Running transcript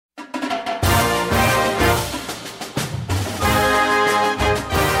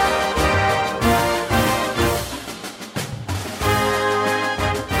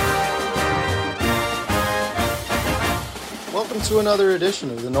to another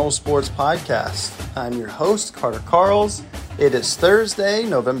edition of the Noles Sports Podcast. I'm your host, Carter Karels. It is Thursday,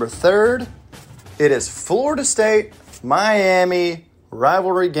 November 3rd. It is Florida State, Miami,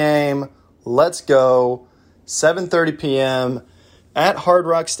 rivalry game. Let's go. 7:30 p.m. at Hard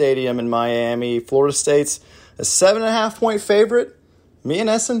Rock Stadium in Miami. Florida State's a 7.5-point favorite. Me and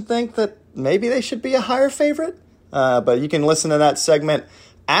Ehsan think that maybe they should be a higher favorite. But you can listen to that segment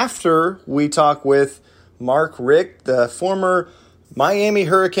after we talk with Mark Richt, the former Miami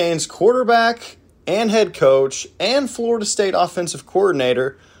Hurricanes quarterback and head coach and Florida State offensive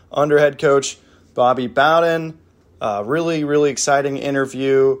coordinator under head coach Bobby Bowden. Really, really exciting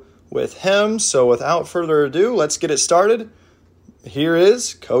interview with him. So without further ado, let's get it started. Here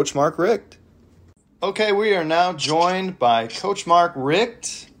is Coach Mark Richt. Okay, we are now joined by Coach Mark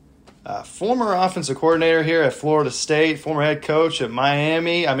Richt, former offensive coordinator here at Florida State, former head coach at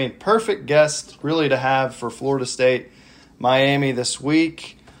Miami. I mean, perfect guest really to have for Florida State, Miami this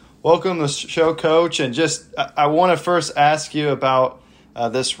week. Welcome to the show, Coach. And I want to first ask you about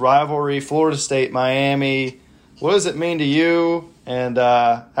this rivalry, Florida State, Miami. What does it mean to you, and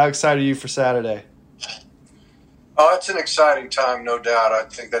how excited are you for Saturday? Oh, it's an exciting time, no doubt. I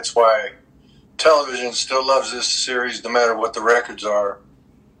think that's why television still loves this series no matter what the records are.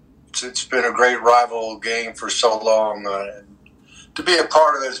 It's been a great rival game for so long. And to be a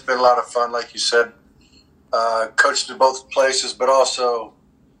part of it, it's been a lot of fun, like you said. Coached at both places, but also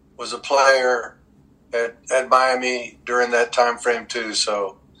was a player at Miami during that time frame too.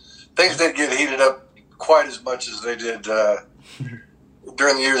 So things didn't get heated up quite as much as they did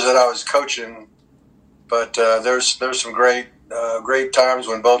during the years that I was coaching. But there's some great times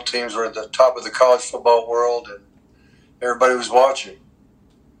when both teams were at the top of the college football world and everybody was watching.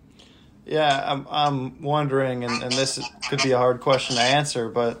 Yeah, I'm wondering, and this could be a hard question to answer,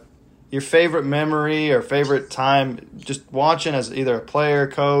 but your favorite memory or favorite time just watching as either a player,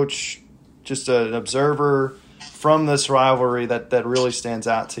 coach, just an observer from this rivalry that really stands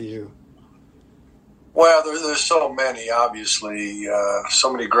out to you? Well, there's so many, obviously.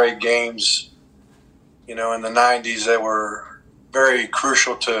 So many great games, in the 90s that were very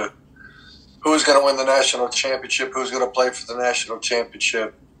crucial to who was going to win the national championship, who was going to play for the national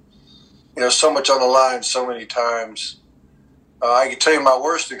championship. So much on the line so many times. I can tell you my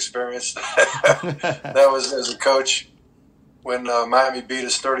worst experience. That was as a coach when Miami beat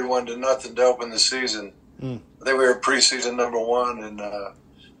us 31-0 to open the season. I think we were preseason number 1, and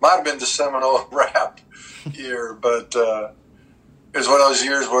might have been the Seminole rap year, but it was one of those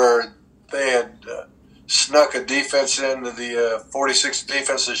years where they had snuck a defense into the 46th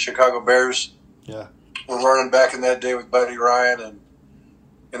defense of the Chicago Bears. Yeah, we're learning back in that day with Buddy Ryan, and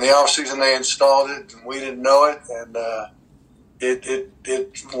in the offseason they installed it, and we didn't know it, and it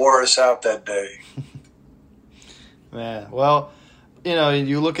wore us out that day. Man, well,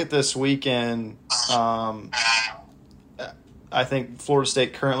 you look at this weekend. I think Florida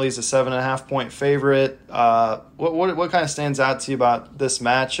State currently is a 7.5-point favorite. What kind of stands out to you about this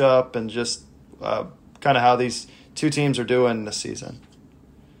matchup, and just kind of how these two teams are doing this season?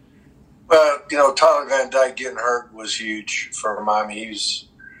 Well, Tyler Van Dyke getting hurt was huge for Miami. He's,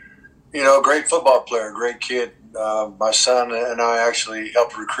 a great football player, great kid. My son and I actually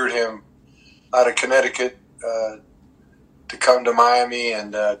helped recruit him out of Connecticut to come to Miami,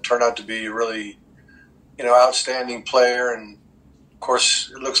 and turned out to be a really, outstanding player. And, of course,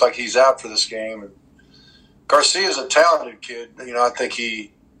 it looks like he's out for this game. And Garcia's a talented kid. I think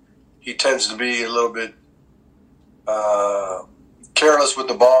he tends to be a little bit careless with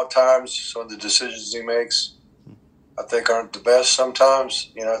the ball at times. Some of the decisions he makes, I think, aren't the best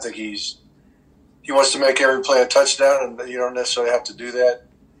sometimes. I think he wants to make every play a touchdown, and you don't necessarily have to do that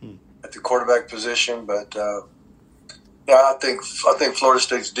at the quarterback position. But I think Florida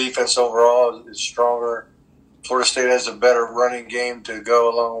State's defense overall is stronger. Florida State has a better running game to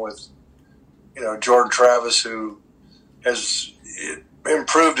go along with, Jordan Travis, who has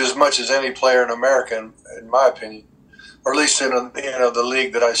improved as much as any player in America, in my opinion, or at least in the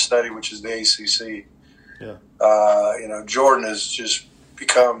league that I study, which is the ACC. Yeah. Jordan has just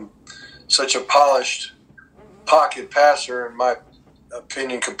become such a polished pocket passer, in my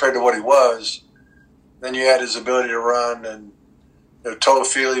opinion, compared to what he was. Then you add his ability to run, and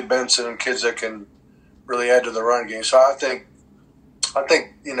Toafili, Benson, and kids that can really add to the run game. So I think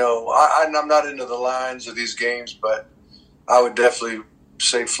I'm not into the lines of these games, but I would definitely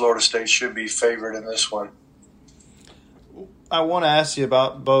say Florida State should be favored in this one. I want to ask you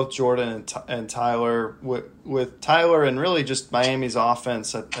about both Jordan and Tyler. With Tyler and really just Miami's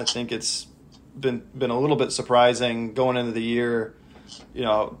offense, I think it's been a little bit surprising going into the year.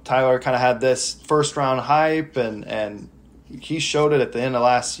 Tyler kind of had this first round hype and he showed it at the end of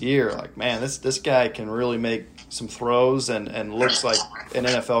last year. Like, man, this guy can really make some throws and looks like an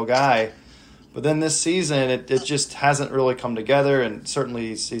NFL guy. But then this season, it just hasn't really come together, and certainly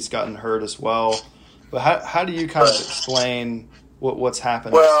he's gotten hurt as well. But how do you kind of explain what's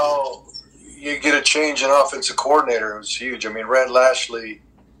happened? Well, you get a change in offensive coordinator. It was huge. I mean, Red Lashley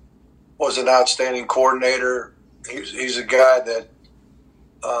was an outstanding coordinator. He's a guy that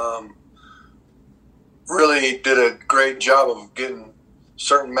really did a great job of getting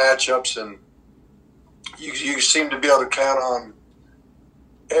certain matchups, and you seem to be able to count on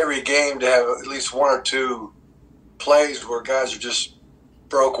every game to have at least one or two plays where guys are just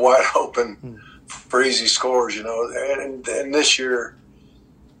broke wide open for easy scores, you know. And this year,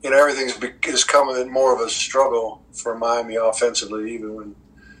 you know, everything's becoming more of a struggle for Miami offensively, even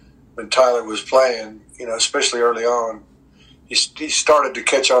when Tyler was playing, you know, especially early on. He started to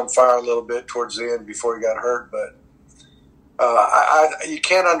catch on fire a little bit towards the end before he got hurt, but you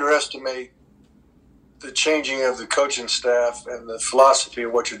can't underestimate the changing of the coaching staff and the philosophy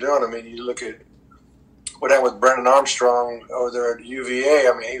of what you're doing. I mean, you look at what happened with Brendan Armstrong over there at UVA.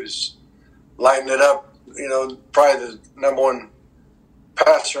 I mean, he was lighting it up, you know, probably the number one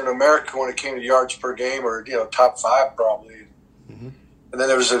passer in America when it came to yards per game, or, you know, top 5 probably. Mm-hmm. And then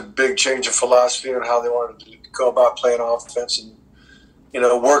there was a big change of philosophy on how they wanted to go about playing offense and, you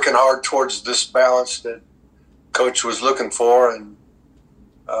know, working hard towards this balance that coach was looking for. And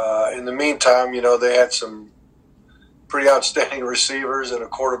in the meantime, you know, they had some pretty outstanding receivers and a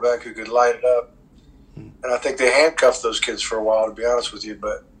quarterback who could light it up. And I think they handcuffed those kids for a while, to be honest with you.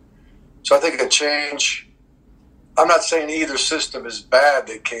 But so I think a change. I'm not saying either system is bad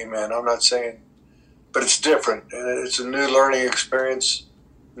that came in. I'm not saying, but it's different, and it's a new learning experience,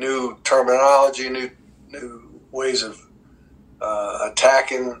 new terminology, new ways of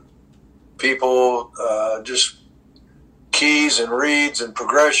attacking people, just keys and reads and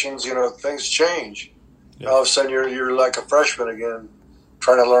progressions. You know, things change. Yeah. All of a sudden, you're like a freshman again,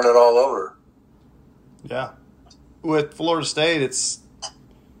 trying to learn it all over. Yeah, with Florida State, it's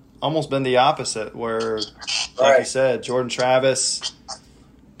almost been the opposite, where, like you said, Jordan Travis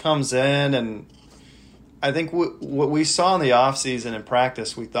comes in, and I think what we saw in the offseason in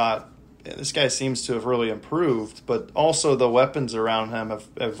practice, we thought, this guy seems to have really improved, but also the weapons around him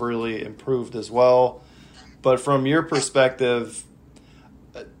have really improved as well. But from your perspective,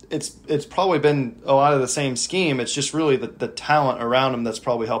 it's probably been a lot of the same scheme. It's just really the talent around him that's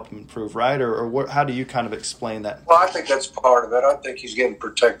probably helped him improve, right? Or how do you kind of explain that? Well, I think that's part of it. I think he's getting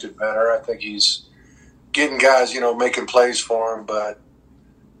protected better. I think he's getting guys, you know, making plays for him. But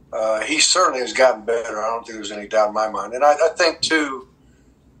he certainly has gotten better. I don't think there's any doubt in my mind. And I think, too,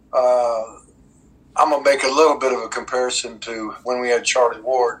 I'm going to make a little bit of a comparison to when we had Charlie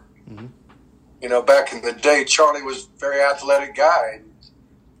Ward. Mm-hmm. You know, back in the day, Charlie was a very athletic guy.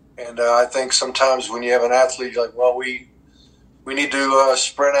 And I think sometimes when you have an athlete, you're like, well, we need to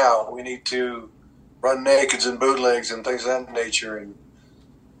sprint out. We need to run nakeds and bootlegs and things of that nature.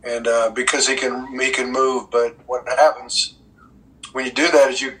 And because he can move. But what happens when you do that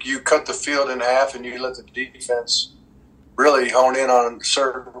is you cut the field in half, and you let the defense really hone in on a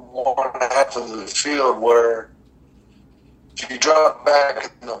certain one half of the field, where if you drop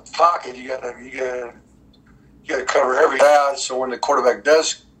back in the pocket, you gotta cover every guy. So when the quarterback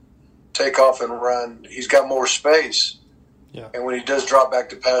does take off and run, he's got more space. Yeah. And when he does drop back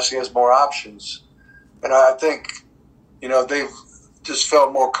to pass, he has more options. And I think, you know, they've just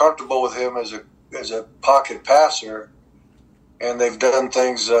felt more comfortable with him as a pocket passer, and they've done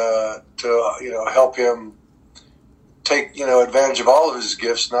things to you know, help him take, you know, advantage of all of his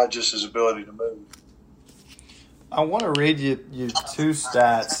gifts, not just his ability to move. I want to read you 2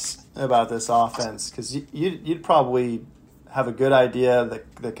 stats about this offense, because you'd probably have a good idea of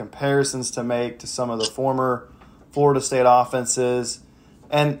the comparisons to make to some of the former Florida State offenses,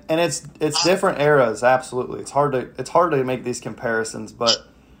 and it's different eras. Absolutely, it's hard to make these comparisons, but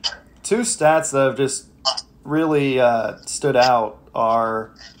 2 stats that have just really stood out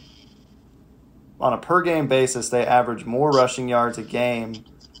are, on a per game basis, they average more rushing yards a game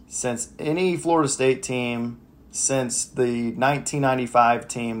since any Florida State team since the 1995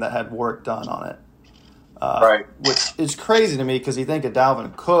 team that had work done on it. Right. Which is crazy to me, because you think of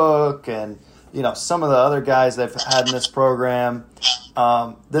Dalvin Cook and, you know, some of the other guys they've had in this program.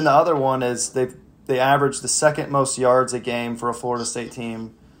 Then the other one is they averaged the second most yards a game for a Florida State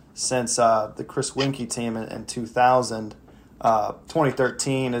team since the Chris Winkie team in 2000.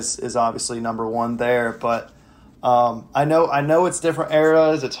 2013 is obviously number one there, but I know it's different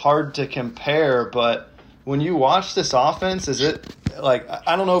eras. It's hard to compare, but when you watch this offense, is it like,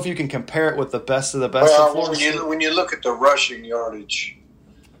 I don't know if you can compare it with the best of the best of Florida State. When you look at the rushing yardage,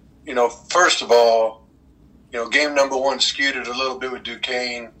 first of all, game number one skewed it a little bit with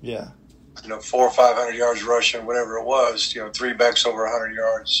Duquesne. Yeah. 400 or 500 yards rushing, whatever it was, three backs over 100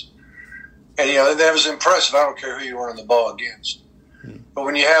 yards. And, that was impressive. I don't care who you're running the ball against. But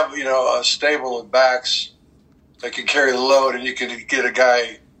when you have, a stable of backs that can carry the load, and you can get a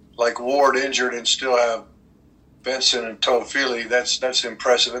guy like Ward injured and still have Benson and Toafili, that's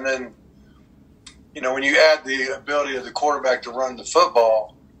impressive. And then, when you add the ability of the quarterback to run the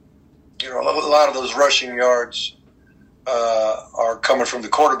football, a lot of those rushing yards are coming from the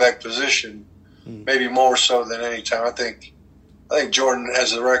quarterback position, maybe more so than any time. I think Jordan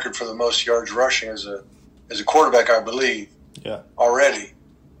has the record for the most yards rushing as a quarterback, I believe. Yeah. Already,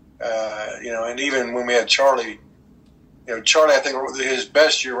 and even when we had Charlie, Charlie, I think his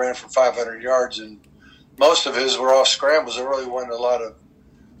best year ran for 500 yards, and most of his were off scrambles. There really wasn't a lot of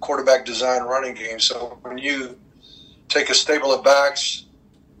quarterback design running games. So when you take a stable of backs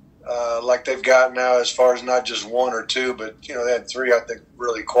like they've got now, as far as not just one or two, but they had three, I think,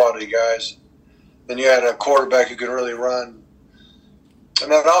 really quality guys. Then you had a quarterback who could really run.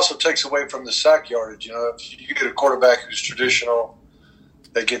 And that also takes away from the sack yardage. If you get a quarterback who's traditional,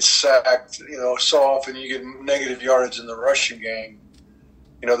 that gets sacked, so often you get negative yardage in the rushing game,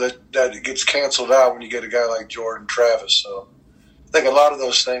 that gets canceled out when you get a guy like Jordan Travis. So I think a lot of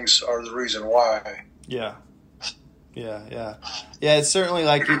those things are the reason why. Yeah. Yeah, it's certainly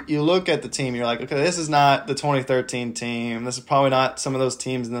like you look at the team, you're like, okay, this is not the 2013 team. This is probably not some of those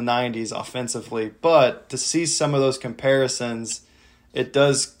teams in the 90s offensively. But to see some of those comparisons, it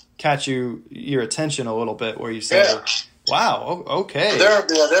does catch your attention a little bit where you say, wow, okay.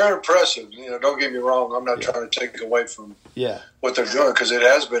 They're impressive. Don't get me wrong. I'm not trying to take away from what they're doing, because it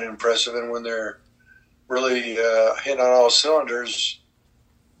has been impressive. And when they're really hitting on all cylinders,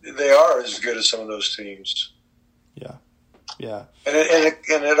 they are as good as some of those teams. Yeah. And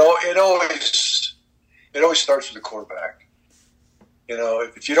it always starts with the quarterback.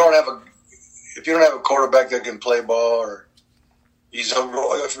 If you don't have a quarterback that can play ball, or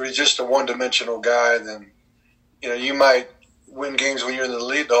if he's just a one-dimensional guy, then you might win games when you're in the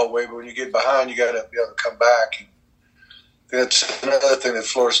lead the whole way, but when you get behind, you got to be able to come back. And that's another thing that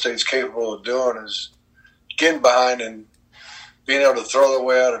Florida State's capable of doing, is getting behind and being able to throw their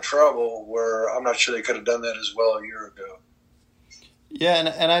way out of trouble, where I'm not sure they could have done that as well a year ago. Yeah,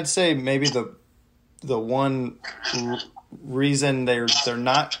 and I'd say maybe the one reason they're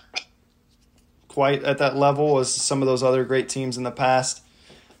not quite at that level as some of those other great teams in the past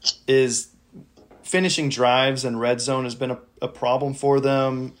is finishing drives, and red zone has been a problem for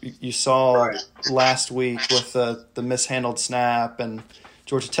them. You saw last week with the mishandled snap and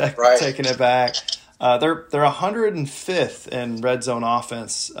Georgia Tech taking it back. They're 105th in red zone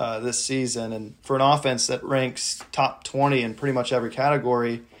offense this season, and for an offense that ranks top 20 in pretty much every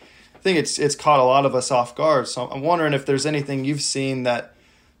category, I think it's caught a lot of us off guard. So I'm wondering if there's anything you've seen that,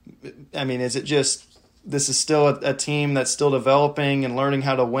 is it just this is still a team that's still developing and learning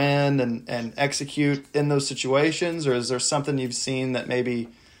how to win and execute in those situations, or is there something you've seen that maybe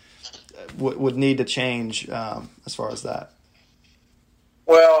would need to change as far as that?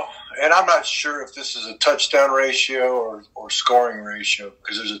 Well, and I'm not sure if this is a touchdown ratio or scoring ratio,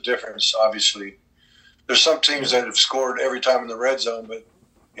 because there's a difference, obviously. There's some teams that have scored every time in the red zone, but,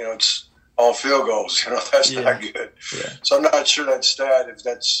 it's all field goals. That's not good. Yeah. So I'm not sure that stat, if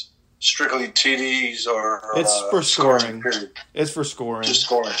that's strictly TDs or it's for scoring. Period. It's for scoring. Just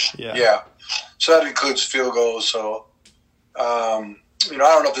scoring. Yeah. So that includes field goals. So, I don't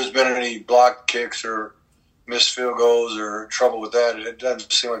know if there's been any blocked kicks or missed field goals or trouble with that. It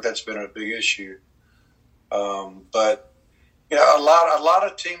doesn't seem like that's been a big issue. But a lot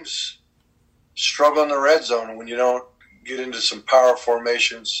of teams struggle in the red zone, and when you don't get into some power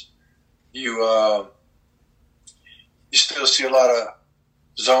formations, you still see a lot of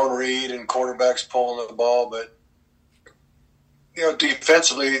zone read and quarterbacks pulling the ball. But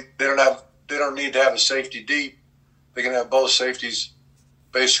defensively, they don't need to have a safety deep. They can have both safeties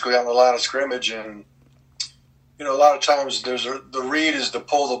basically on the line of scrimmage, and a lot of times the read is to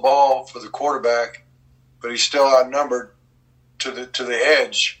pull the ball for the quarterback, but he's still outnumbered to the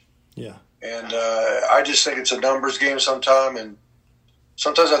edge. Yeah. And I just think it's a numbers game sometimes, and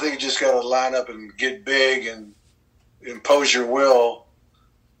sometimes I think you just got to line up and get big and impose your will,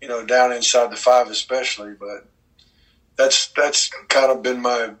 down inside the 5 especially. But that's kind of been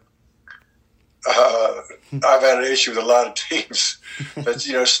my I've had an issue with a lot of teams that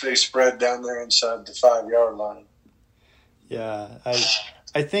stay spread down there inside the 5-yard line. Yeah,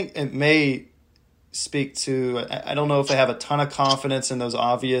 I think it may speak to, I don't know if they have a ton of confidence in those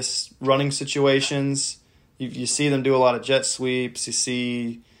obvious running situations. You see them do a lot of jet sweeps. You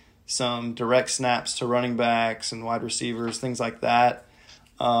see some direct snaps to running backs and wide receivers, things like that.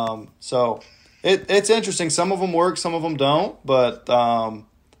 So it's interesting. Some of them work, some of them don't. But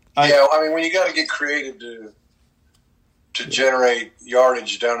when you got to get creative to generate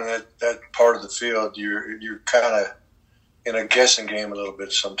yardage down in that part of the field, you're kind of in a guessing game a little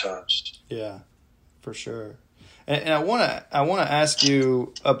bit sometimes. Yeah, for sure. And I want to ask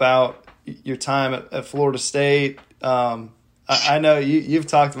you about your time at Florida State. I know you've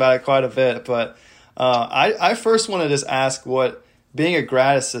talked about it quite a bit, but I first want to just ask what being a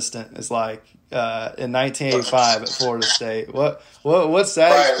grad assistant is like in 1985 at Florida State. What's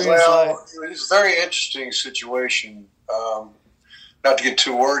that experience like? It's a very interesting situation. Not to get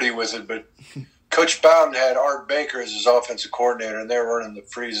too wordy with it, but Coach Bowden had Art Baker as his offensive coordinator, and they were running the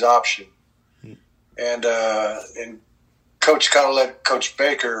freeze option. And Coach kind of let Coach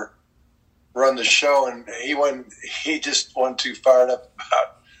Baker run the show, and he just wasn't too fired up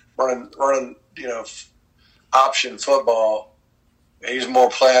about running option football. He's more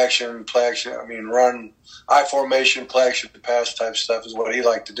play action. I mean, run I formation, play action, pass type stuff is what he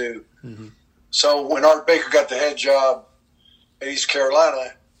liked to do. Mm-hmm. So when Art Baker got the head job at East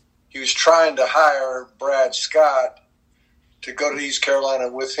Carolina, he was trying to hire Brad Scott to go to East Carolina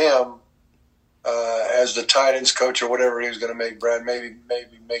with him as the tight ends coach or whatever he was going to make Brad. Maybe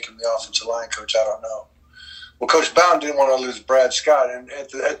make him the offensive line coach. I don't know. Well, Coach Bowden didn't want to lose Brad Scott, and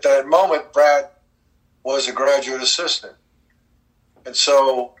at that moment, Brad was a graduate assistant, and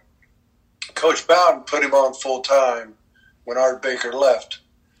so Coach Bowden put him on full time when Art Baker left.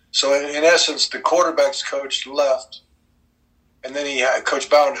 So in essence, the quarterbacks coach left, and then Coach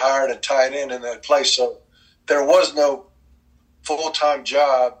Bowden hired a tight end in that place. So there was no full-time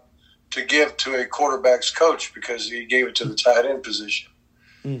job to give to a quarterbacks coach because he gave it to the tight end position.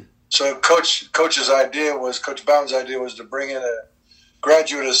 Mm. So Coach Bowden's idea was to bring in a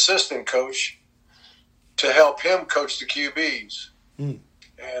graduate assistant coach to help him coach the QBs. Mm.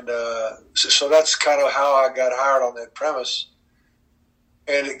 And so that's kind of how I got hired on that premise.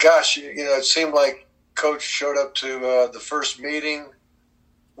 And it seemed like Coach showed up to the first meeting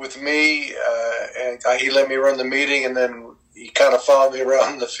with me, and he let me run the meeting, and then he kind of followed me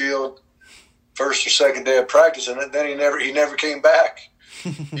around the field first or second day of practice, and then he never came back.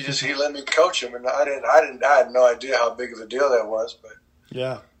 He let me coach him, and I had no idea how big of a deal that was, but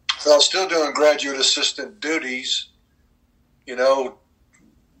yeah. So I was still doing graduate assistant duties,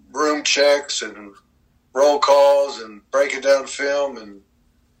 room checks and roll calls and breaking down film and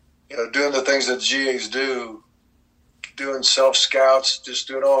doing the things that GAs do, doing self-scouts, just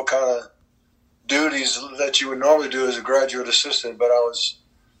doing all kind of duties that you would normally do as a graduate assistant. But I was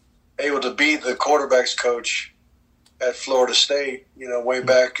able to be the quarterbacks coach at Florida State, way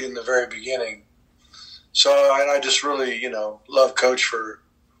back in the very beginning. So I just really, love Coach for,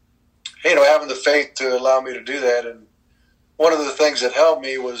 having the faith to allow me to do that. And one of the things that helped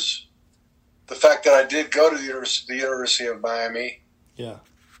me was the fact that I did go to the University of Miami. Yeah.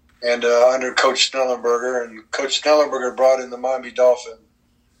 And under Coach Snellenberger, and Coach Snellenberger brought in the Miami Dolphin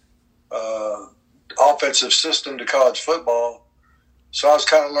offensive system to college football. So I was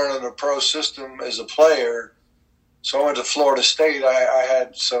kind of learning the pro system as a player. So I went to Florida State. I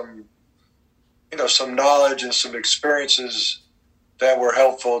had some knowledge and some experiences that were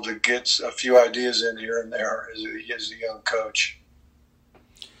helpful to get a few ideas in here and there as a young coach.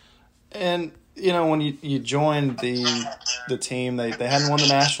 And when you joined the team, they hadn't won the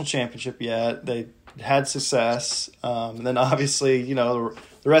national championship yet. They had success, and then obviously the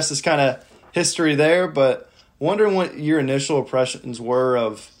rest is kind of history there. But wondering what your initial impressions were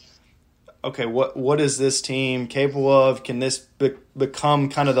of, okay, what is this team capable of? Can this become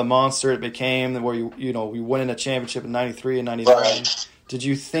kind of the monster it became, where we win a championship in '93 and '99? Right. Did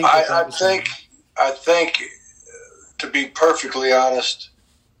you think? I think, to be perfectly honest,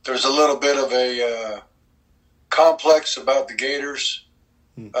 there's a little bit of a complex about the Gators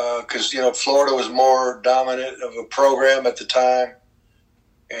because, Florida was more dominant of a program at the time,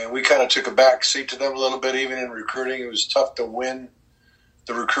 and we kind of took a back seat to them a little bit, even in recruiting. It was tough to win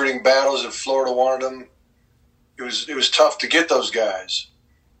the recruiting battles if Florida wanted them. It was tough to get those guys.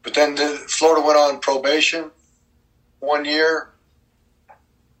 But then Florida went on probation 1 year.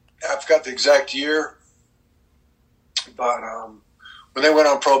 I forgot the exact year, but when they went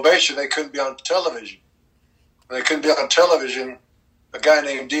on probation, they couldn't be on television. When they couldn't be on television, a guy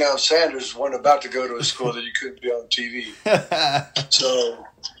named Deion Sanders wasn't about to go to a school that you couldn't be on TV. So,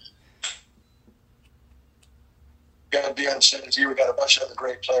 got Deion Sanders here. We got a bunch of other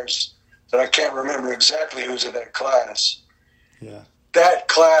great players that I can't remember exactly who's in that class. Yeah. That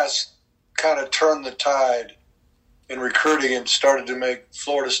class kind of turned the tide in recruiting and started to make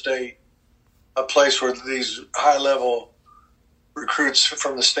Florida State a place where these high-level recruits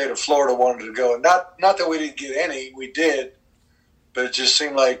from the state of Florida wanted to go. Not that we didn't get any, we did, but it just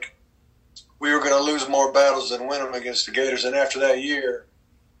seemed like we were going to lose more battles than win them against the Gators. And after that year,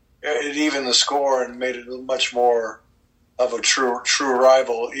 it evened the score and made it much more of a true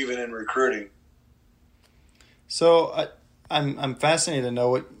rival, even in recruiting. So I'm fascinated to know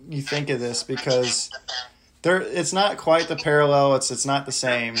what you think of this, because it's not quite the parallel. It's not the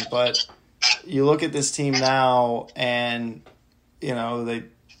same, but you look at this team now, and they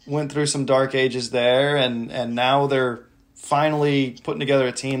went through some dark ages there, and now they're finally putting together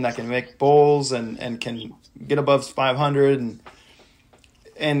a team that can make bowls and can get above 500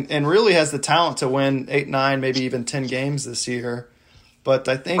 and really has the talent to win 8, 9, maybe even 10 games this year. But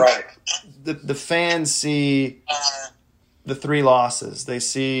I think the fans see the 3 losses. They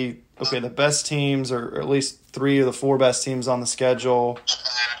see, okay, the best teams, or at least 3 of the 4 best teams on the schedule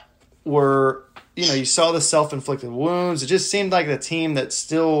were, you saw the self-inflicted wounds. It just seemed like the team that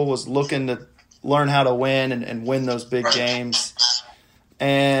still was looking to learn how to win and win those big games.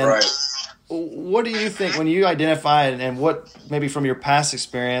 And what do you think when you identify it, and what maybe from your past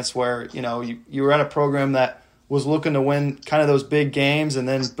experience where, you were at a program that was looking to win kind of those big games, and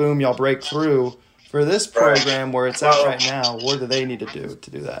then boom, y'all break through. For this program where it's at right now, what do they need to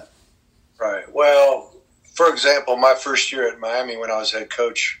do that? Right. Well, for example, my first year at Miami when I was head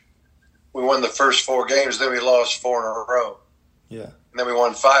coach, we won the first 4 games, then we lost 4 in a row. Yeah. And then we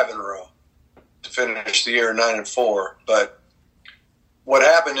won 5 in a row to finish the year 9-4. But what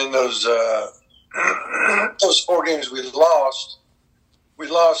happened in those 4 games we lost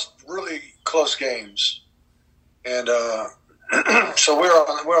really close games. And so we're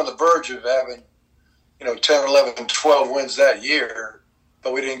on the verge of having 10, 11, 12 wins that year,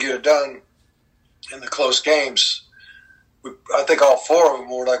 but we didn't get it done in the close games. I think all 4 of them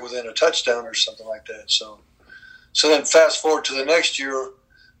were like within a touchdown or something like that. So then fast forward to the next year,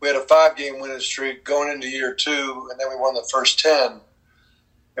 we had a 5-game winning streak going into year 2, and then we won the first 10.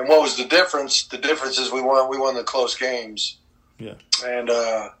 And what was the difference? The difference is we won the close games. Yeah. And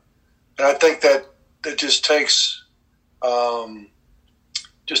I think that just takes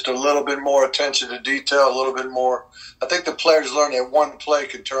just a little bit more attention to detail, a little bit more. I think the players learn that one play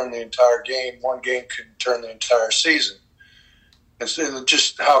can turn the entire game, one game can turn the entire season. And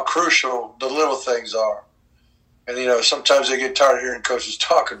just how crucial the little things are. And, sometimes they get tired of hearing coaches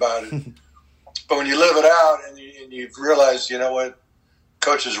talk about it. But when you live it out and you realize, what,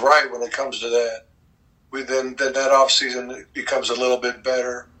 coach is right when it comes to that, then that offseason becomes a little bit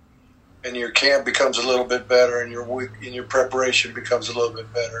better. And your camp becomes a little bit better, and your preparation becomes a little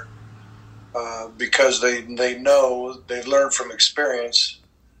bit better, because they know, they've learned from experience.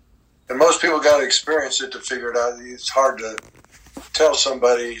 And most people got to experience it to figure it out. It's hard to tell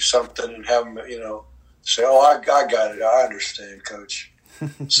somebody something and have them, say, "Oh, I got it. I understand, Coach."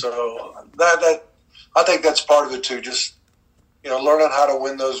 So that I think that's part of it too. Just learning how to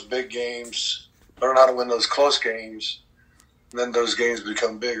win those big games, learn how to win those close games, and then those games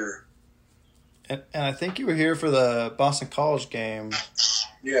become bigger. And I think you were here for the Boston College game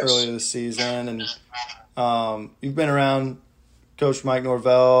earlier this season, and you've been around Coach Mike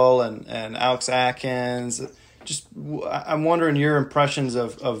Norvell and Alex Atkins. I'm wondering your impressions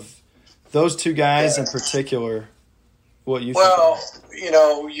of those 2 guys in particular. What you think? Well,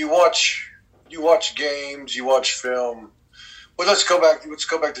 you watch games, you watch film. Well, let's go back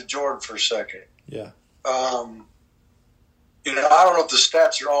to Jordan for a second. Yeah. I don't know if the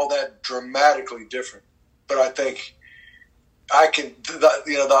stats are all that dramatically different, but I think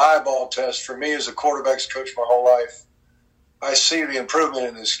the eyeball test for me as a quarterback's coach my whole life, I see the improvement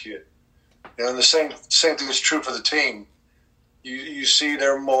in this kid. And the same thing is true for the team. You see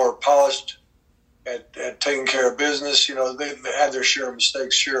they're more polished at taking care of business. They had their share of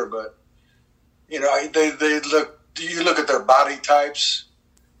mistakes, sure, but they look. You look at their body types,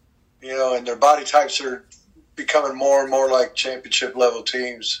 and their body types are becoming more and more like championship level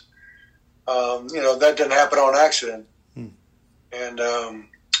teams. That didn't happen on accident. And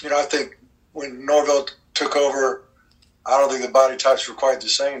I think when Norvell took over, I don't think the body types were quite the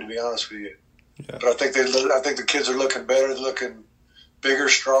same, to be honest with you. Yeah. But I think the kids are looking better, they're looking bigger,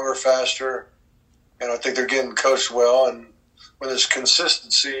 stronger, faster, and I think they're getting coached well. And when there's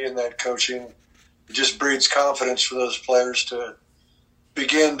consistency in that coaching, it just breeds confidence for those players to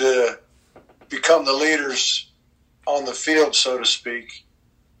begin to become the leaders on the field, so to speak,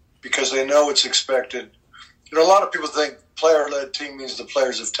 because they know it's expected. A lot of people think player-led team means the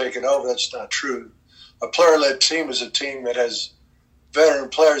players have taken over. That's not true. A player-led team is a team that has veteran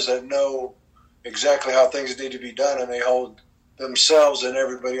players that know exactly how things need to be done, and they hold themselves and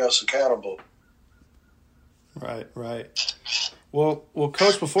everybody else accountable. Right. Well,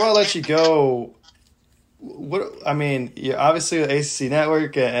 Coach, before I let you go, you obviously the ACC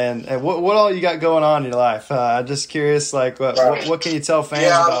Network and what all you got going on in your life? I'm just curious, like what can you tell fans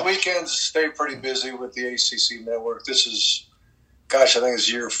about? Yeah, the weekends stay pretty busy with the ACC Network. This is, I think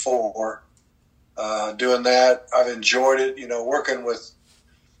it's year 4 doing that. I've enjoyed it, working with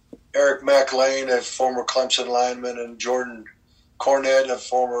Eric McLean, a former Clemson lineman, and Jordan Cornette, a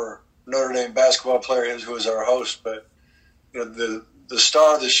former Notre Dame basketball player, who is our host. But the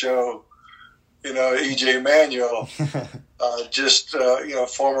star of the show, E.J. Manuel,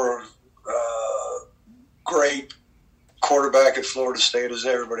 former great quarterback at Florida State, as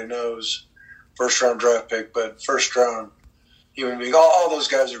everybody knows, first-round draft pick, but first-round human being. All those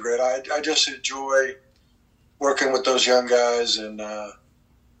guys are great. I just enjoy working with those young guys, and they're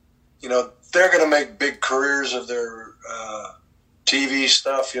going to make big careers of their TV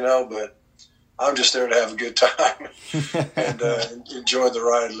stuff, but I'm just there to have a good time and enjoy the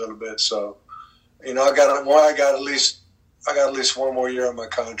ride a little bit. So, I got at least one more year on my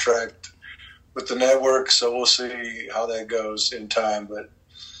contract with the network, so we'll see how that goes in time. But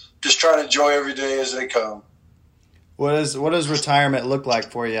just trying to enjoy every day as they come. What does retirement look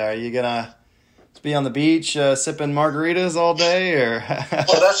like for you? Are you gonna be on the beach sipping margaritas all day, or?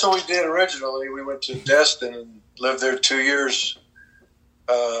 Well, that's what we did originally. We went to Destin and lived there 2 years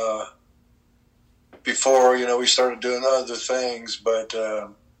before we started doing other things. But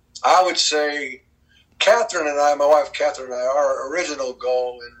I would say my wife Catherine and I, our original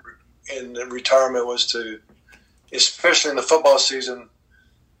goal in retirement was to, especially in the football season,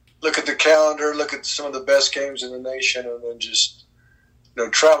 look at the calendar, look at some of the best games in the nation, and then just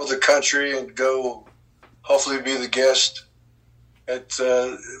travel the country and go, hopefully be the guest at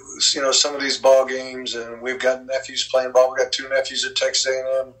some of these ball games. And we've got nephews playing ball. We've got 2 nephews at Texas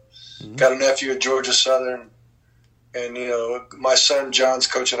A&M, got a nephew at Georgia Southern, and my son John's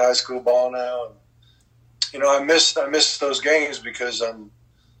coaching high school ball now. And, I miss those games because I'm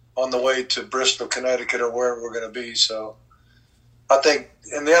on the way to Bristol, Connecticut, or wherever we're going to be. So I think,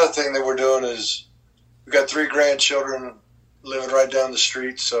 and the other thing that we're doing is we've got 3 grandchildren living right down the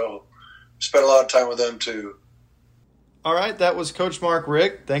street, so spent a lot of time with them too. All right, that was Coach Mark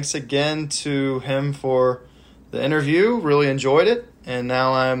Richt. Thanks again to him for the interview. Really enjoyed it. And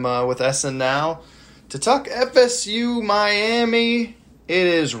now I'm with Ehsan now to talk FSU Miami. It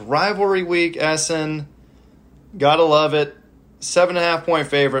is rivalry week, Ehsan. Gotta love it. 7.5-point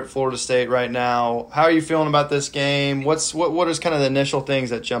favorite, Florida State right now. How are you feeling about this game? What is kind of the initial things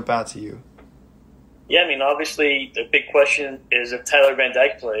that jump out to you? Yeah, obviously the big question is if Tyler Van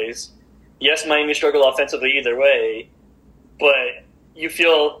Dyke plays. Yes, Miami struggled offensively either way, but you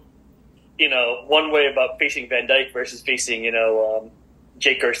feel, one way about facing Van Dyke versus facing,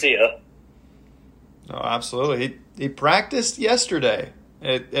 Jake Garcia. Oh, absolutely. He practiced yesterday.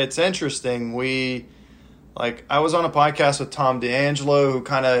 It's interesting. I was on a podcast with Tom D'Angelo, who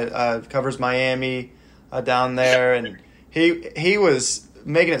kind of covers Miami down there, and he was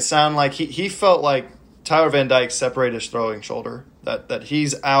making it sound like he felt like Tyler Van Dyke separated his throwing shoulder, that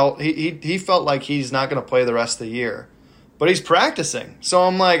he's out. He felt like he's not going to play the rest of the year, but he's practicing. So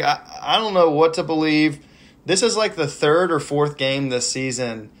I'm like, I don't know what to believe. This is like the 3rd or 4th game this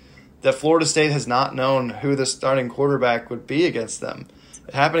season that Florida State has not known who the starting quarterback would be against them.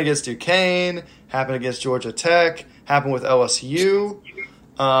 It happened against Duquesne, happened against Georgia Tech, happened with LSU,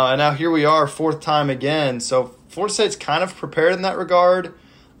 and now here we are, 4th time again. So Florida State's kind of prepared in that regard.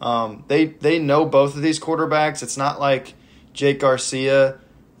 They know both of these quarterbacks. It's not like Jake Garcia.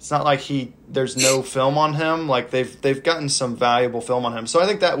 It's not like there's no film on him. Like they've gotten some valuable film on him. So I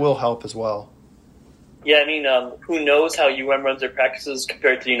think that will help as well. Yeah, who knows how UM runs their practices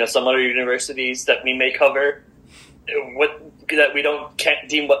compared to some other universities that we may cover. That we can't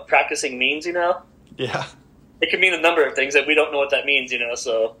deem what practicing means. Yeah. It could mean a number of things that we don't know what that means.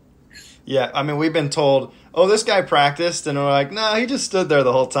 So. Yeah, we've been told, this guy practiced, and we're like, no, he just stood there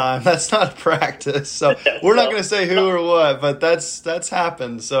the whole time. That's not practice. So we're not going to say who or what, but that's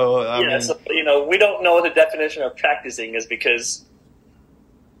happened. So So, we don't know what the definition of practicing is because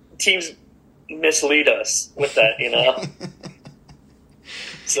teams mislead us with that.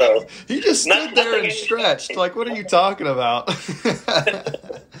 So he just stood there and stretched. Like, what are you talking about?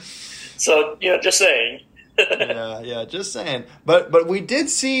 So just saying. Yeah, just saying. But we did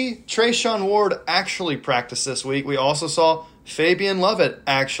see Trayshawn Ward actually practice this week. We also saw Fabian Lovett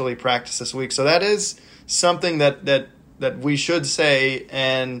actually practice this week. So that is something that that we should say.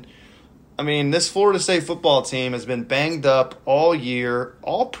 And I mean, this Florida State football team has been banged up all year,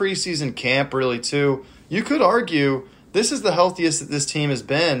 all preseason camp really too. You could argue this is the healthiest that this team has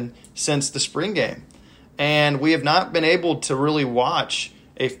been since the spring game. And we have not been able to really watch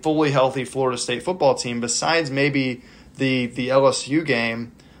a fully healthy Florida State football team besides maybe the LSU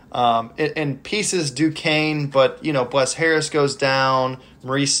game. And pieces Duquesne, but, Bless Harris goes down.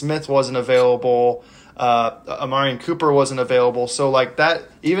 Maurice Smith wasn't available. Amarian Cooper wasn't available. So, like that,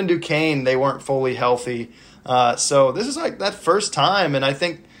 even Duquesne, they weren't fully healthy. So this is like that first time. And I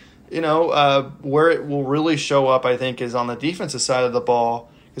think, where it will really show up, I think, is on the defensive side of the ball.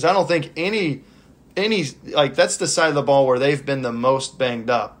 Because I don't think any that's the side of the ball where they've been the most banged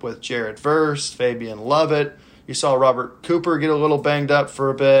up with Jared Verse, Fabian Lovett. You saw Robert Cooper get a little banged up for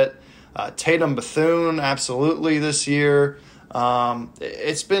a bit. Tatum Bethune, absolutely this year.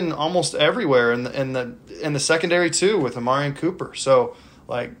 It's been almost everywhere in the secondary too with Amarian Cooper. So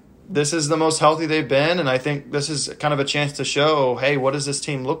this is the most healthy they've been, and I think this is kind of a chance to show, hey, what does this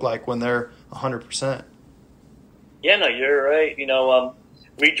team look like when they're 100%? Yeah, no, you're right.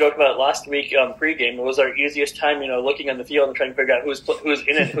 We joked about it last week pregame. It was our easiest time, looking on the field and trying to figure out who's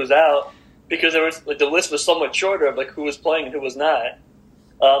in and who's out, because there was the list was somewhat shorter of who was playing and who was not.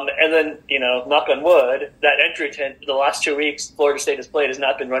 And then, knock on wood, that entry tent the last 2 weeks Florida State has played has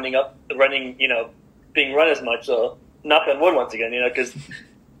not been being run as much. So knock on wood once again, because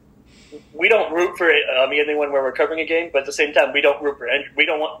we don't root for anyone where we're covering a game, but at the same time we don't root for we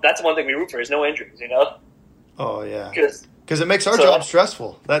don't want. That's one thing we root for is no injuries. Oh yeah. Because it makes our job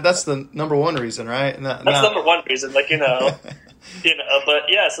stressful. That's the number one reason, right? That's number one reason. But yeah.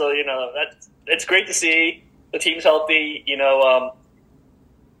 So it's great to see the team's healthy.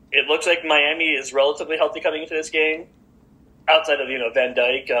 It looks like Miami is relatively healthy coming into this game. Outside of Van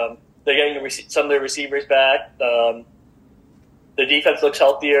Dyke, they're getting some of their receivers back. The defense looks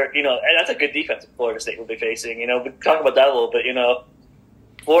healthier. And that's a good defense Florida State will be facing. We talk about that a little bit.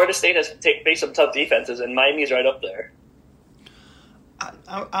 Florida State has faced some tough defenses, and Miami's right up there.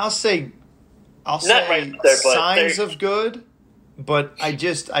 I'll say right there, signs of good, but I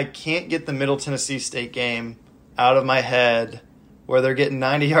can't get the Middle Tennessee State game out of my head where they're getting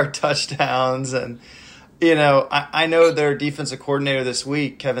 90-yard touchdowns. And, I know their defensive coordinator this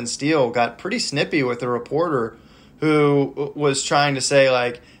week, Kevin Steele, got pretty snippy with a reporter who was trying to say,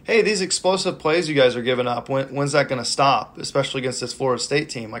 hey, these explosive plays you guys are giving up, when's that going to stop, especially against this Florida State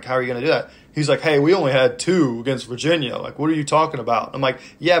team? How are you going to do that? He's like, hey, we only had 2 against Virginia. What are you talking about? I'm like,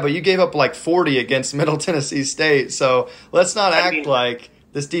 yeah, but you gave up 40 against Middle Tennessee State. So let's not act like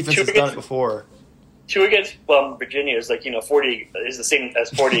this defense has done it before. 2 against Virginia is 40 is the same as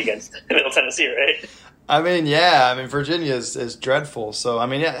 40 against Middle Tennessee, right? Virginia is dreadful. So, I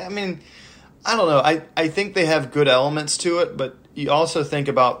don't know. I think they have good elements to it, but you also think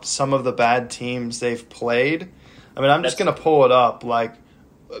about some of the bad teams they've played. I'm just going to pull it up.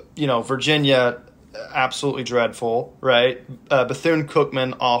 Virginia, absolutely dreadful, right?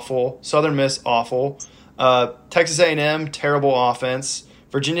 Bethune-Cookman, awful. Southern Miss, awful. Texas A&M, terrible offense.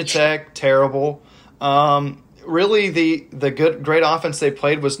 Virginia Tech, terrible. Really, the great offense they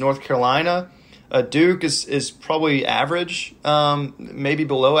played was North Carolina. Duke is probably average, maybe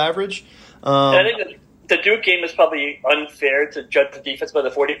below average. I think the Duke game is probably unfair to judge the defense by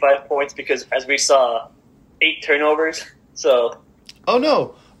the 45 points because, as we saw, 8 turnovers. So. Oh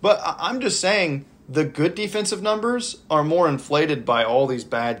no, but I'm just saying the good defensive numbers are more inflated by all these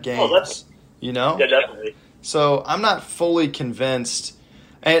bad games. Oh, Yeah, definitely. So I'm not fully convinced.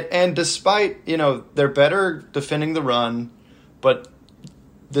 And despite, they're better defending the run, but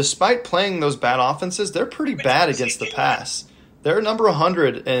despite playing those bad offenses, they're pretty bad against the pass. They're number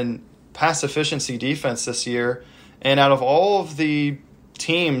 100 in pass efficiency defense this year. And out of all of the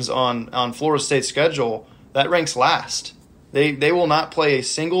teams on Florida State's schedule, that ranks last. They will not play a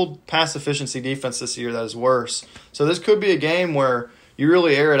single pass efficiency defense this year that is worse. So this could be a game where you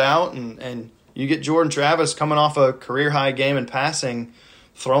really air it out and you get Jordan Travis coming off a career-high game in passing,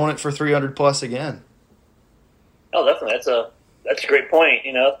 throwing it for 300-plus again. Oh, definitely. That's a great point,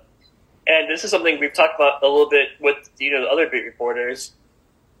 And this is something we've talked about a little bit with, the other beat reporters.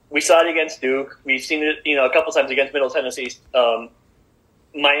 We saw it against Duke. We've seen it, a couple times against Middle Tennessee.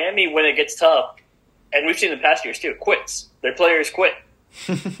 Miami, when it gets tough, and we've seen in past years too, quits. Their players quit,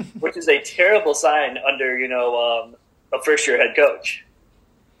 which is a terrible sign under, a first-year head coach.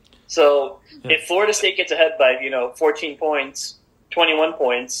 So if Florida State gets ahead by, 14 points, 21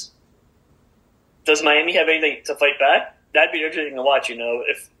 points, does Miami have anything to fight back? That'd be interesting to watch,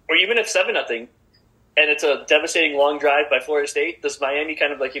 or even if 7-0, and it's a devastating long drive by Florida State, does Miami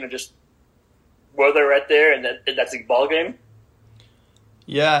kind of just where they're at there, and that's a ball game.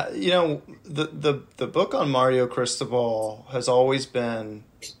 Yeah, the book on Mario Cristobal has always been,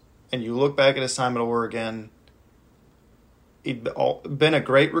 and you look back at his time at Oregon, he'd been a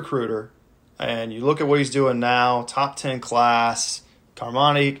great recruiter, and you look at what he's doing now, top 10 class,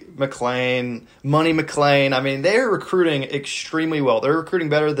 Carmani McLean, Money McLean. I mean, they're recruiting extremely well. They're recruiting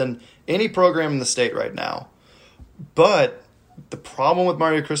better than any program in the state right now. But the problem with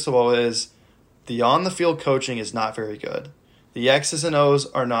Mario Cristobal is the on-the-field coaching is not very good. The X's and O's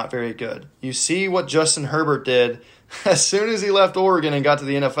are not very good. You see what Justin Herbert did as soon as he left Oregon and got to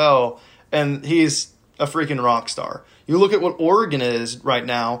the NFL, and he's a freaking rock star. You look at what Oregon is right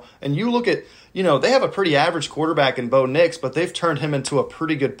now, and you look at, they have a pretty average quarterback in Bo Nix, but they've turned him into a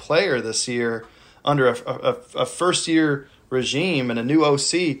pretty good player this year under a first-year regime and a new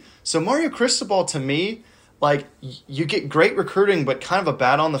OC. So Mario Cristobal, to me, you get great recruiting, but kind of a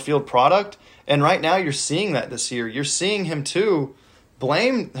bad on-the-field product. And right now you're seeing that this year. You're seeing him, too,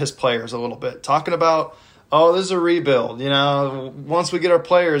 blame his players a little bit, talking about, this is a rebuild. Once we get our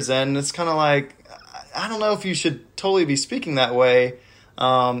players in, it's kind of like, I don't know if you should totally be speaking that way.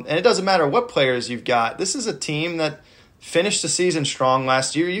 And it doesn't matter what players you've got. This is a team that finished the season strong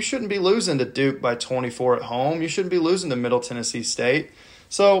last year. You shouldn't be losing to Duke by 24 at home. You shouldn't be losing to Middle Tennessee State.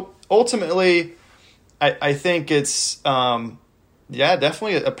 So ultimately, I think it's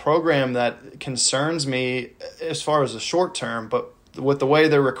definitely a program that concerns me as far as the short term. But with the way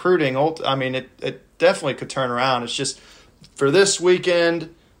they're recruiting, it definitely could turn around. It's just for this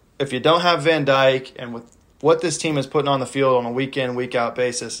weekend, if you don't have Van Dyke and with what this team is putting on the field on a week-in, week-out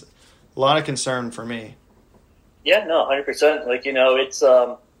basis, a lot of concern for me. Yeah, no, 100%. It's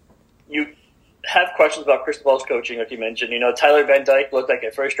you have questions about Cristobal's coaching, like you mentioned. Tyler Van Dyke looked like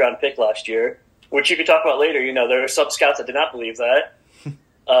a first-round pick last year, which you could talk about later. There are some scouts that did not believe that.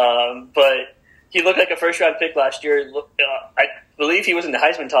 But he looked like a first-round pick last year. I believe he was in the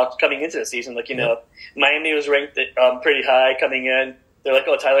Heisman talks coming into the season. Miami was ranked pretty high coming in. They're like,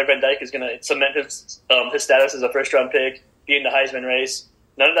 Tyler Van Dyke is going to cement his status as a first-round pick, be in the Heisman race.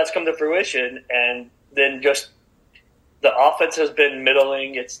 None of that's come to fruition, and then just the offense has been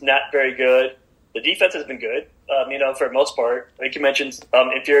middling. It's not very good. The defense has been good, for the most part. Like you mentioned,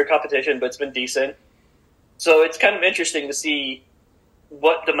 inferior competition, but it's been decent. So it's kind of interesting to see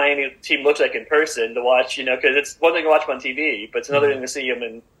what the Miami team looks like in person to watch, because it's one thing to watch them on TV, but it's another thing to see them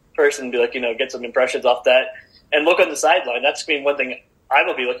in person and be like, get some impressions off that. And look on the sideline. That's been one thing I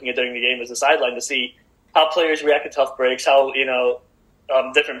will be looking at during the game is the sideline to see how players react to tough breaks, how,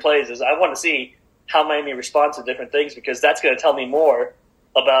 different plays is. I want to see how Miami responds to different things because that's going to tell me more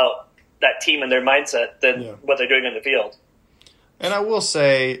about that team and their mindset than what they're doing in the field. And I will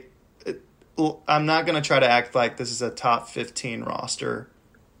say, I'm not going to try to act like this is a top 15 roster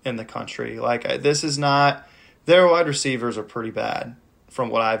in the country. This is not – their wide receivers are pretty bad from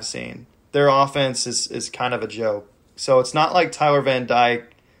what I've seen. Their offense is kind of a joke. So it's not like Tyler Van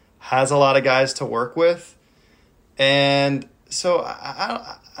Dyke has a lot of guys to work with. And so,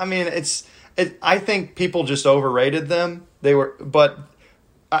 I think people just overrated them. But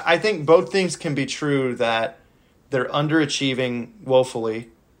I think both things can be true that they're underachieving woefully,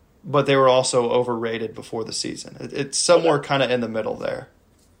 but they were also overrated before the season. It's somewhere kind of in the middle there.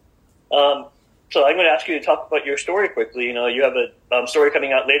 So I'm going to ask you to talk about your story quickly. You have a story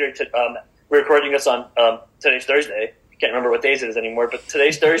coming out later. We're recording this on today's Thursday. I can't remember what days it is anymore, but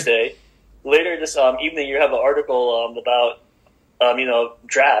today's Thursday. Later this evening, you have an article about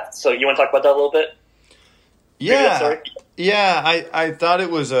draft. So you want to talk about that a little bit? Yeah. I thought it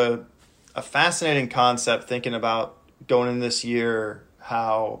was a fascinating concept thinking about going in this year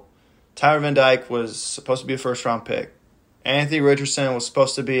how Tyler Van Dyke was supposed to be a first-round pick. Anthony Richardson was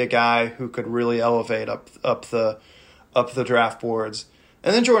supposed to be a guy who could really elevate up the draft boards.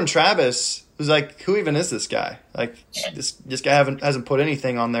 And then Jordan Travis was like, who even is this guy? This guy hasn't put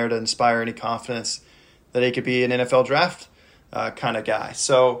anything on there to inspire any confidence that he could be an NFL draft kind of guy.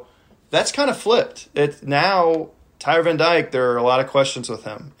 So that's kind of flipped. Now Tyler Van Dyke, there are a lot of questions with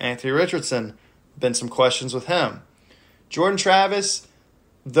him. Anthony Richardson, been some questions with him. Jordan Travis,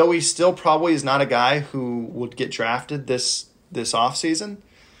 though he still probably is not a guy who would get drafted this offseason,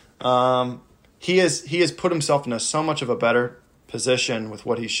 he has put himself in so much of a better position with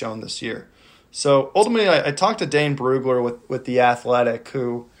what he's shown this year. So ultimately, I talked to Dane Brugler with The Athletic,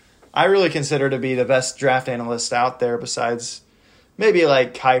 who I really consider to be the best draft analyst out there besides maybe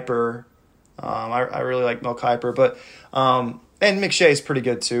like Kiper. I really like Mel Kiper, but and McShay's pretty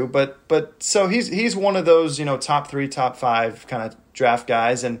good too. But so he's one of those top 3, top 5 kind of draft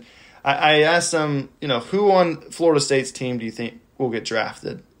guys. And I asked him, who on Florida State's team do you think will get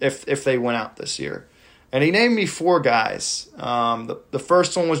drafted if they went out this year. And he named me 4 guys. The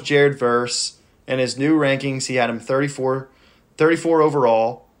first one was Jared Verse. In his new rankings, he had him 34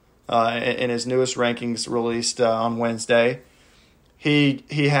 overall in his newest rankings released on Wednesday. He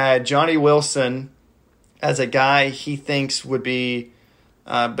had Johnny Wilson as a guy he thinks would be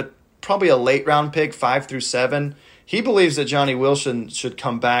but probably a late round pick, 5 through 7. He believes that Johnny Wilson should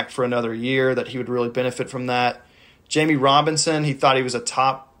come back for another year, that he would really benefit from that. Jamie Robinson, he thought he was a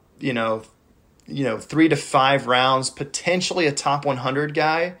top, 3 to 5 rounds, potentially a top 100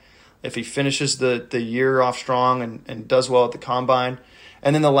 guy if he finishes the year off strong and does well at the combine.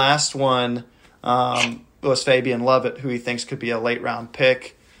 And then the last one was Fabian Lovett, who he thinks could be a late round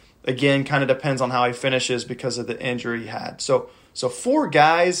pick. Again, kind of depends on how he finishes because of the injury he had. So 4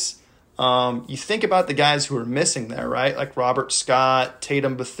 guys. You think about the guys who are missing there, right? Like Robert Scott,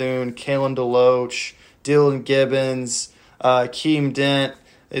 Tatum Bethune, Kalen DeLoach, Dylan Gibbons, Keem Dent.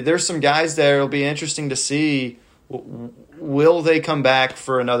 There's some guys there. It'll be interesting to see. Will they come back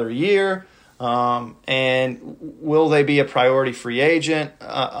for another year? And will they be a priority free agent,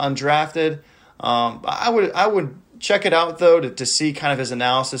 undrafted? I would check it out, though, to see kind of his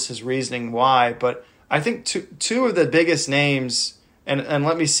analysis, his reasoning why. But I think two of the biggest names, and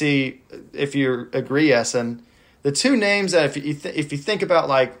let me see if you agree, Ehsan, the 2 names that if you think about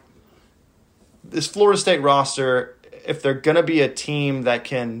like this Florida State roster, if they're going to be a team that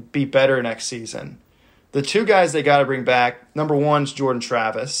can be better next season, the 2 guys they got to bring back, number 1 is Jordan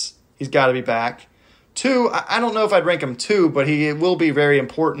Travis. He's got to be back. 2, I don't know if I'd rank him 2, but he will be very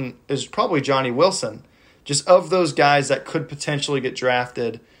important, is probably Johnny Wilson. Just of those guys that could potentially get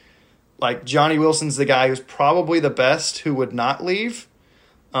drafted, like Johnny Wilson's the guy who's probably the best who would not leave.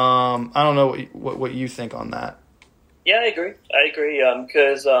 I don't know what you think on that. Yeah, I agree.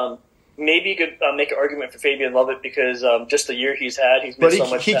 Because maybe you could make an argument for Fabian Lovett because just the year he's had, he's missed so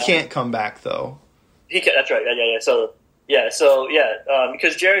much. He can't come back though. He can. That's right. Yeah.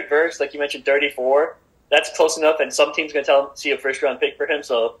 Because Jared Verse, like you mentioned, 34. That's close enough, and some team's going to see a first round pick for him.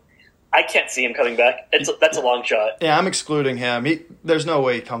 So I can't see him coming back. That's a long shot. Yeah, I'm excluding him. There's no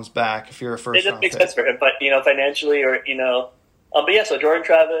way he comes back if you're a first round pick. It doesn't make sense for him, but financially or but yeah. So Jordan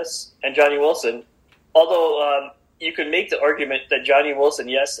Travis and Johnny Wilson. Although you could make the argument that Johnny Wilson,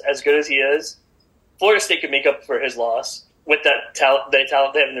 yes, as good as he is, Florida State could make up for his loss with that talent they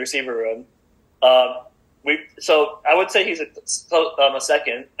have in the receiver room. So I would say he's a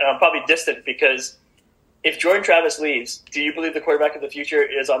second, probably distant, because if Jordan Travis leaves, do you believe the quarterback of the future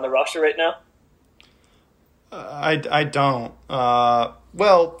is on the roster right now? I don't.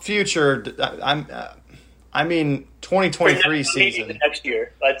 Well, future. I mean, 2023 season. Next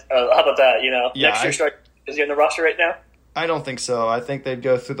year. How about that? Yeah, next year is he on the roster right now? I don't think so. I think they'd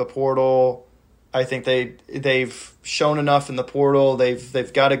go through the portal. I think they've shown enough in the portal.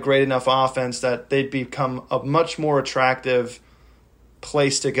 They've got a great enough offense that they'd become a much more attractive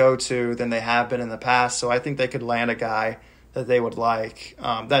place to go to than they have been in the past. So I think they could land a guy that they would like.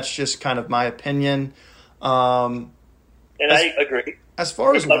 That's just kind of my opinion. I agree. As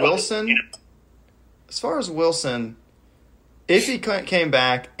far as Wilson, if he came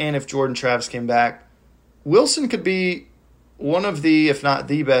back and if Jordan Travis came back, Wilson could be one of the, if not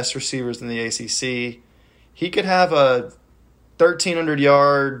the best receivers in the ACC. He could have a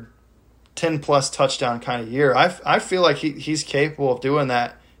 1,300-yard, 10-plus touchdown kind of year. I feel like he's capable of doing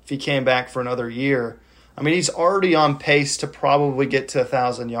that if he came back for another year. I mean, he's already on pace to probably get to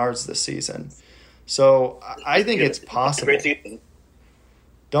 1,000 yards this season. So I think it's possible.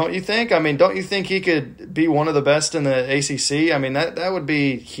 Don't you think? I mean, don't you think he could be one of the best in the ACC? I mean, that would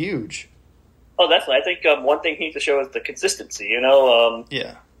be huge. Oh, definitely. I think one thing he needs to show is the consistency.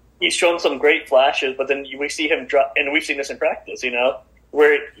 Yeah. He's shown some great flashes, but then we see him drop, and we've seen this in practice.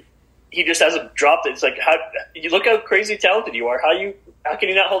 Where he just hasn't dropped it. It's like, how you look how crazy talented you are. How can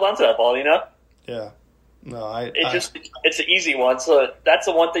you not hold on to that ball? Yeah. No, it's an easy one. So that's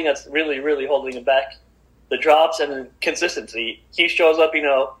the one thing that's really, really holding him back: the drops and the consistency. He shows up, in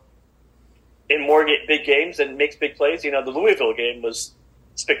more big games and makes big plays. The Louisville game was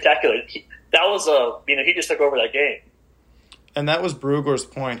spectacular. He just took over that game. And that was Brugler's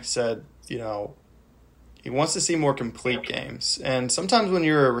point. He said, he wants to see more complete games. And sometimes when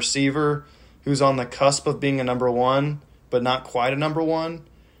you're a receiver who's on the cusp of being a number one, but not quite a number one,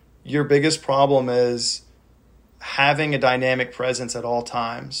 your biggest problem is having a dynamic presence at all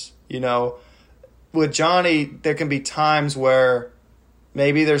times. With Johnny, there can be times where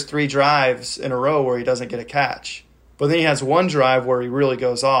maybe there's 3 drives in a row where he doesn't get a catch. But then he has one drive where he really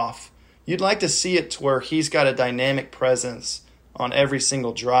goes off. You'd like to see it to where he's got a dynamic presence on every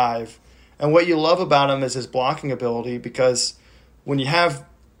single drive. And what you love about him is his blocking ability, because when you have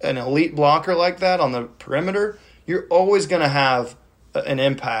an elite blocker like that on the perimeter, you're always going to have an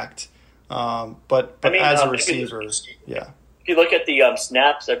impact. But as a receiver, yeah. If you look at the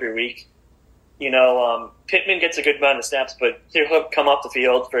snaps every week, Pittman gets a good amount of snaps, but he'll come off the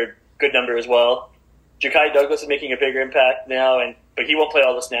field for a good number as well. Ja'Kai Douglas is making a bigger impact now, but he won't play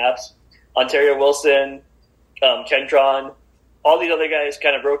all the snaps. Ontario Wilson, Kentron, all these other guys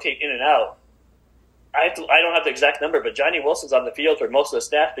kind of rotate in and out. I don't have the exact number, but Johnny Wilson's on the field for most of the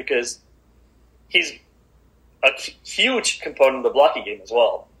snaps because he's a huge component of the blocking game as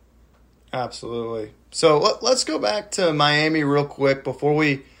well. Absolutely. So let's go back to Miami real quick before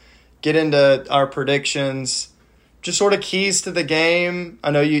we get into our predictions. Just sort of keys to the game.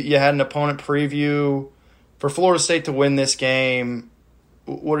 I know you had an opponent preview for Florida State to win this game.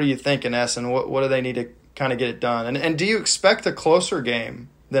 What are you thinking, Ehsan? What do they need to kind of get it done? And do you expect a closer game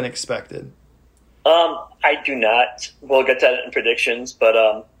than expected? I do not. We'll get to that in predictions,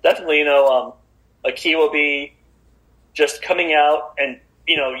 but definitely, a key will be just coming out and,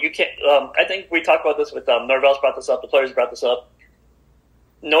 you can't. I think we talked about this with Norvell's brought this up. The players brought this up.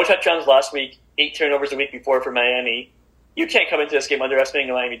 No touchdowns last week. 8 turnovers the week before for Miami. You can't come into this game underestimating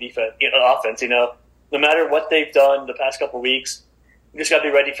the Miami defense, offense. No matter what they've done the past couple of weeks, you just got to be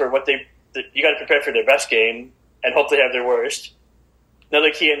ready for you got to prepare for their best game and hope they have their worst.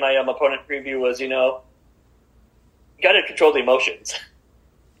 Another key in my opponent preview was, you got to control the emotions.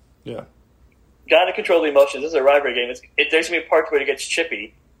 Yeah. Got to control the emotions. This is a rivalry game. There's going to be parts where it gets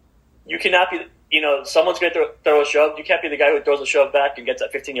chippy. You cannot be, someone's going to throw a shove. You can't be the guy who throws a shove back and gets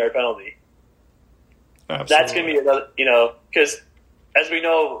that 15-yard penalty. Absolutely. That's going to be another, because as we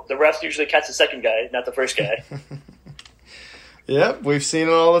know, the refs usually catch the second guy, not the first guy. Yep, we've seen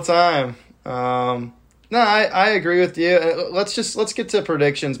it all the time. No, I agree with you. Let's get to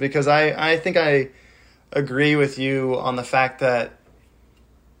predictions because I think I agree with you on the fact that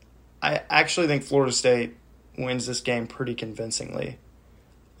I actually think Florida State wins this game pretty convincingly.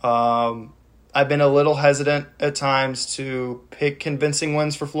 I've been a little hesitant at times to pick convincing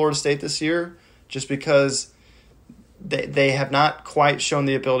wins for Florida State this year just because they have not quite shown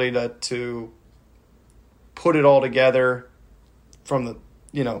the ability to put it all together from the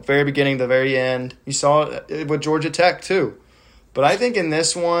very beginning to the very end. You saw it with Georgia Tech too. But I think in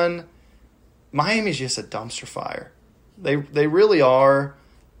this one, Miami's just a dumpster fire. They really are.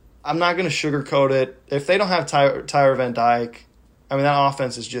 I'm not going to sugarcoat it. If they don't have Tyler Van Dyke, that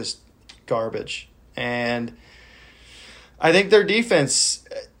offense is just garbage. And I think their defense,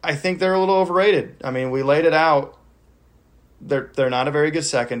 they're a little overrated. We laid it out. They're not a very good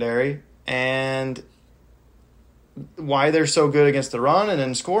secondary. And why they're so good against the run and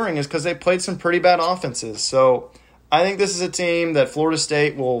in scoring is because they played some pretty bad offenses. So I think this is a team that Florida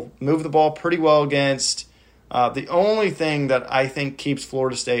State will move the ball pretty well against. The only thing that I think keeps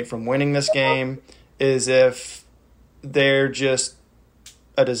Florida State from winning this game is if they're just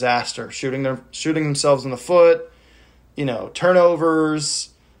a disaster, shooting themselves in the foot, turnovers,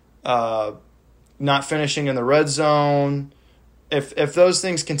 not finishing in the red zone. If those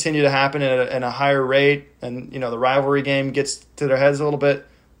things continue to happen at a higher rate and, the rivalry game gets to their heads a little bit,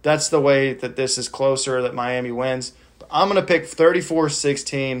 that's the way that this is closer, that Miami wins. But I'm going to pick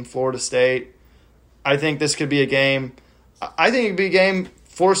 34-16 Florida State. I think this could be a game. I think it could be a game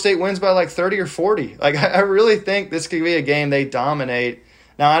Florida State wins by like 30 or 40. I really think this could be a game they dominate.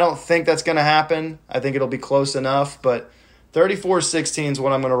 Now, I don't think that's going to happen. I think it'll be close enough. But 34-16 is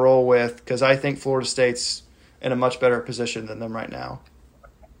what I'm going to roll with because I think Florida State's in a much better position than them right now.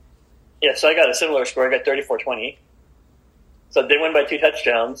 Yeah, so I got a similar score. I got 34-20. So they win by 2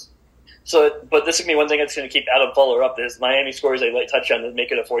 touchdowns. But this is going to be one thing that's going to keep Adam Fuller up is Miami scores a late touchdown to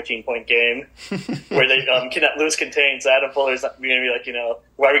make it a 14-point game where they cannot lose contained. So Adam Fuller's not going to be like,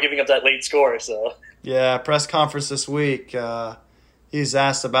 why are we giving up that late score? So yeah, press conference this week. He's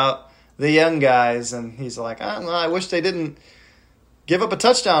asked about the young guys, and he's like, I don't know, I wish they didn't give up a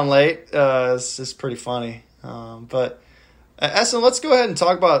touchdown late. It's just pretty funny. But Ehsan, let's go ahead and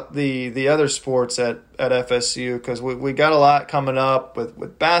talk about the other sports at FSU because we got a lot coming up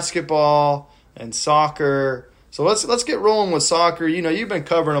with basketball and soccer. So let's get rolling with soccer. You've been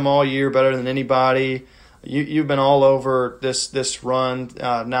covering them all year better than anybody. You've been all over this run.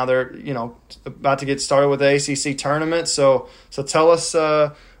 Now they're about to get started with the ACC tournament. So tell us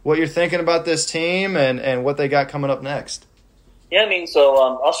what you're thinking about this team and what they got coming up next. Yeah,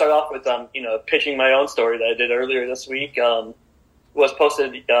 I'll start off with, pitching my own story that I did earlier this week. Was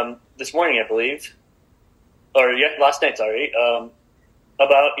posted this morning, I believe. Last night, sorry.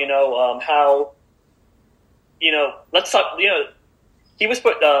 About, how, let's talk, he was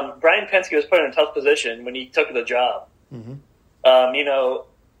Brian Penske was put in a tough position when he took the job. Mm-hmm.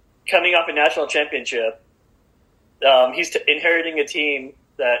 Coming off a national championship, he's inheriting a team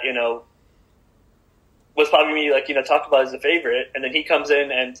that, was probably talked about as a favorite, and then he comes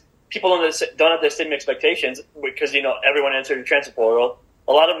in and people don't have the same expectations because everyone entered the transfer portal.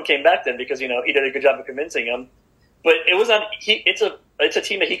 A lot of them came back then because he did a good job of convincing them. But it was on. It's a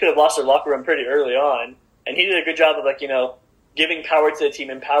team that he could have lost their locker room pretty early on, and he did a good job of giving power to the team,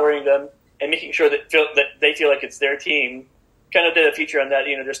 empowering them, and making sure that they feel like it's their team. Kind of did a feature on that.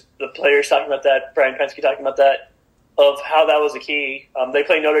 Just the players talking about that, Brian Penske talking about that, of how that was a key. They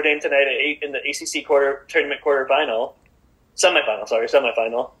play Notre Dame tonight at 8 in the ACC tournament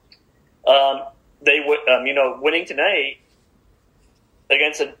semifinal. They would, winning tonight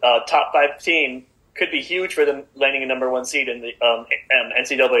against a top 5 team could be huge for them landing a number 1 seed in the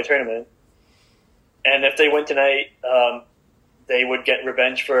NCAA tournament. And if they win tonight, they would get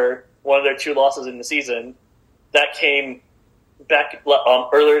revenge for one of their 2 losses in the season. That came back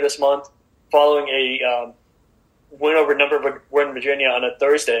earlier this month following a win over Virginia on a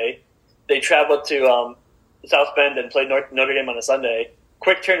Thursday. They traveled to South Bend and played Notre Dame on a Sunday.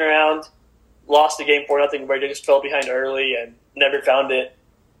 Quick turnaround, lost the game 4-0, where they just fell behind early and never found it.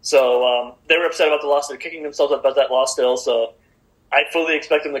 So they were upset about the loss. They're kicking themselves up about that loss still. So I fully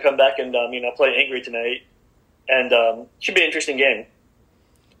expect them to come back and play angry tonight. And should be an interesting game.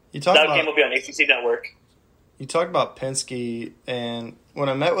 Game will be on ACC Network. You talked about Penske, and when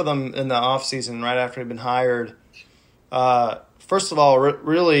I met with him in the offseason right after he'd been hired, first of all,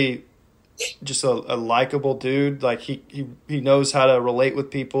 really just a likable dude. Like he knows how to relate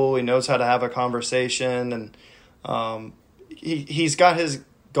with people. He knows how to have a conversation, and he's got his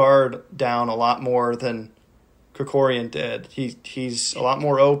guard down a lot more than Krikorian did. He's a lot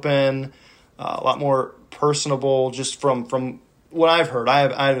more open, a lot more personable. Just from what I've heard, I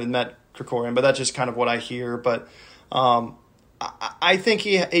haven't met Krikorian, but that's just kind of what I hear. But I think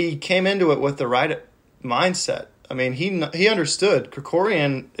he came into it with the right mindset. I mean, he understood.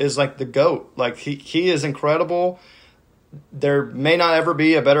 Krikorian is like the GOAT. Like he is incredible. There may not ever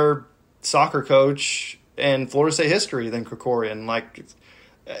be a better soccer coach in Florida State history than Krikorian. Like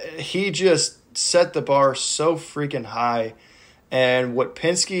he just set the bar so freaking high. And what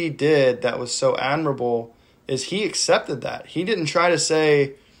Penske did that was so admirable is he accepted that. He didn't try to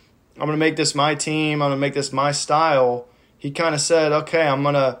say, I'm going to make this my team. I'm going to make this my style. He kind of said, okay,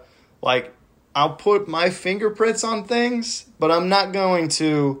 I'll put my fingerprints on things, but I'm not going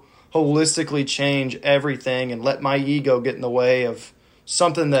to holistically change everything and let my ego get in the way of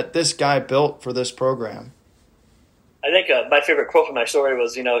something that this guy built for this program. I think my favorite quote from my story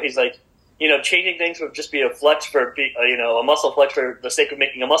was, he's like, changing things would just be a flex for, a muscle flex for the sake of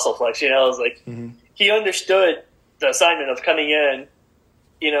making a muscle flex. It was like he understood the assignment of coming in,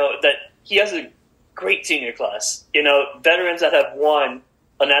 that he has a great senior class, veterans that have won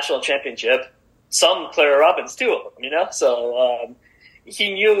a national championship, some Clara Robbins, 2 of them, So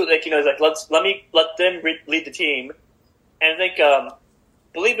he knew, let them lead the team. And I think,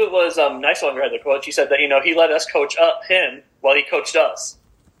 believe it was Nicelonger had the coach. He said that, he let us coach up him while he coached us.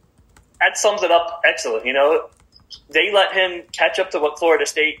 That sums it up excellent, They let him catch up to what Florida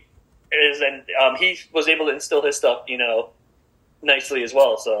State is, and he was able to instill his stuff, nicely as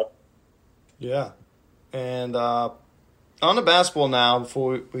well. So, yeah. And on to basketball now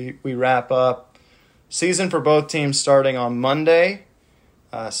before we wrap up. Season for both teams starting on Monday.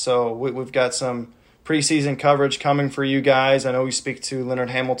 So we've got some preseason coverage coming for you guys. I know we speak to Leonard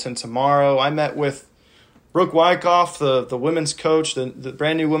Hamilton tomorrow. I met with Brooke Wyckoff, the women's coach, the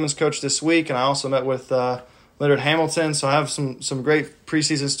brand new women's coach this week, and I also met with Leonard Hamilton. So I have some great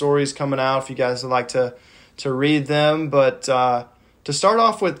preseason stories coming out if you guys would like to read them. But to start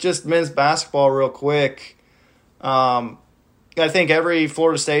off with just men's basketball real quick, I think every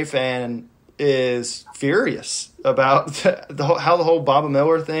Florida State fan is furious about how the whole Baba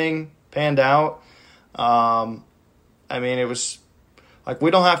Miller thing panned out. I mean, it was like,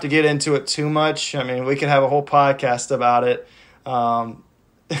 we don't have to get into it too much. I mean, we could have a whole podcast about it. But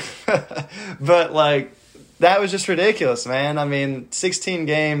like, that was just ridiculous, man. I mean,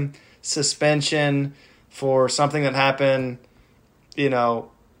 16-game suspension for something that happened,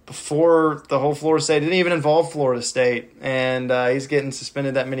 before the whole Florida State. It didn't even involve Florida State. And he's getting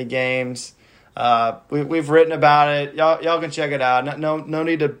suspended that many games. We've written about it. Y'all can check it out. No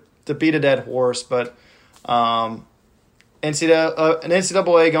need to beat a dead horse, but an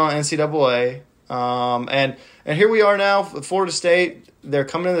NCAA going NCAA. And here we are now, Florida State. They're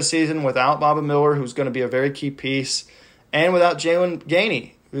coming into the season without Baba Miller, who's going to be a very key piece, and without Jalen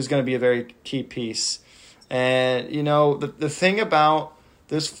Gainey, who's going to be a very key piece. And, the thing about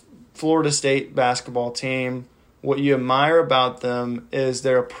this Florida State basketball team, what you admire about them is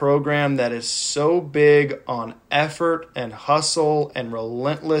they're a program that is so big on effort and hustle and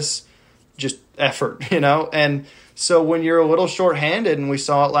relentless just effort, And so when you're a little shorthanded, and we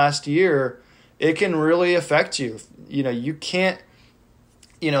saw it last year, it can really affect you. You can't,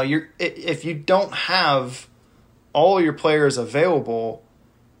 if you don't have all your players available,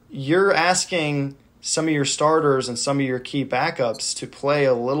 you're asking some of your starters and some of your key backups to play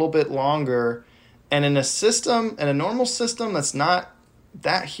a little bit longer. And in a normal system, that's not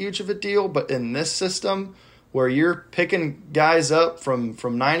that huge of a deal. But in this system, where you're picking guys up from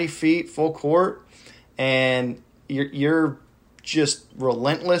 90 feet full court, and you're just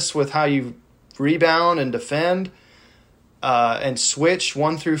relentless with how you rebound and defend and switch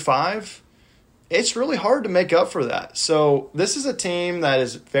 1 through 5, it's really hard to make up for that. So this is a team that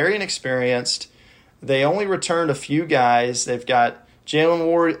is very inexperienced. They only returned a few guys. They've got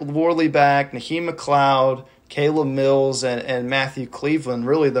Jalen Worley back, Naheem McLeod, Caleb Mills, and Matthew Cleveland,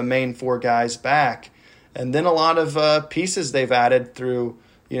 really the main 4 guys back. And then a lot of pieces they've added through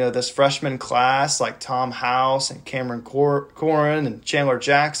this freshman class, like Tom House and Cameron Corrin and Chandler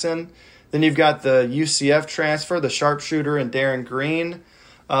Jackson. Then you've got the UCF transfer, the sharpshooter, and Darren Green.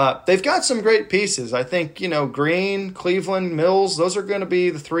 They've got some great pieces. I think, Green, Cleveland, Mills, those are going to be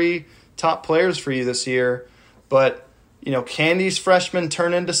the 3 top players for you this year. But, can these freshmen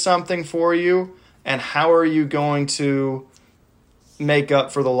turn into something for you? And how are you going to make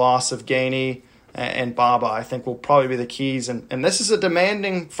up for the loss of Gainey and Baba? I think will probably be the keys. And this is a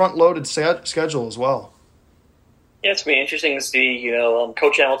demanding front-loaded schedule as well. Yeah, it's going to be interesting to see.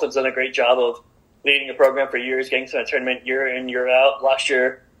 Coach Hamilton's done a great job of leading the program for years, getting to that tournament year in, year out. Last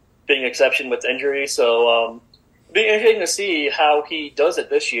year being an exception with injury. So it'll be interesting to see how he does it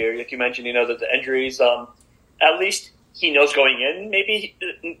this year. Like you mentioned, that the injuries, at least he knows going in. Maybe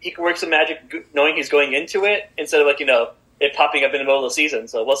he can work some magic knowing he's going into it instead of it popping up in the middle of the season.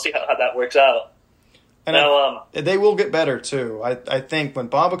 So we'll see how that works out. And now, they will get better too. I think when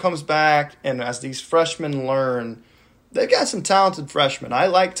Baba comes back and as these freshmen learn, they've got some talented freshmen. I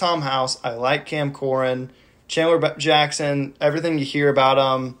like Tom House. I like Cam Corrin. Chandler Jackson, everything you hear about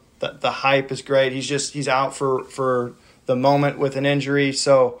him, the hype is great. He's out for the moment with an injury.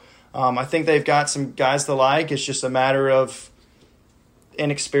 So I think they've got some guys to like. It's just a matter of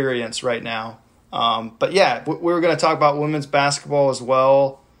inexperience right now. But yeah, we were going to talk about women's basketball as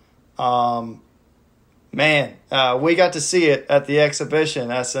well. We got to see it at the exhibition,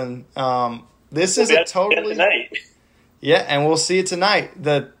 Ehsan. This is a totally – yeah, and we'll see it tonight.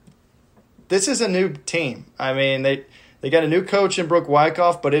 This is a new team. I mean, they got a new coach in Brooke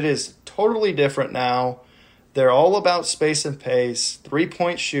Wyckoff, but it is totally different now. They're all about space and pace,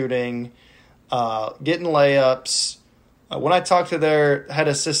 3-point shooting, getting layups. When I talked to their head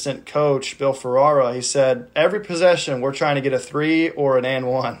assistant coach, Bill Ferrara, he said, every possession we're trying to get a 3 or an and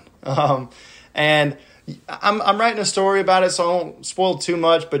 1. And I'm writing a story about it, so I won't spoil too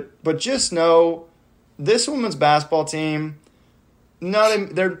much, but just know this women's basketball team,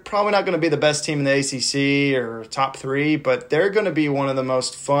 they're probably not going to be the best team in the ACC or top 3, but they're going to be one of the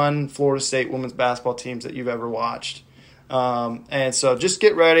most fun Florida State women's basketball teams that you've ever watched. And so just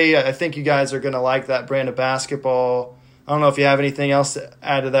get ready. I think you guys are going to like that brand of basketball. I don't know if you have anything else to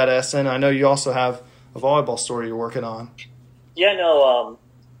add to that, Ehsan. I know you also have a volleyball story you're working on. Yeah, no,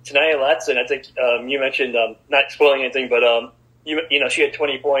 Tanaya Latson, I think you mentioned, not spoiling anything, but she had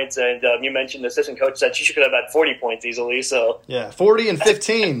 20 points, and you mentioned the assistant coach said she could have had 40 points easily. So yeah, 40 and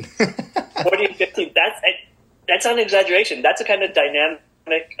 15. 40 and 15. That's not an exaggeration. That's a kind of dynamic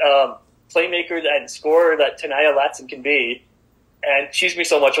playmaker and scorer that Tanaya Latson can be, and she's been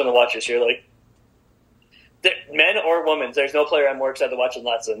so much fun to watch this year. Like men or women, there's no player I'm more excited to watch than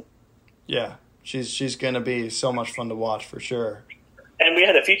Latson. Yeah, she's going to be so much fun to watch for sure. And we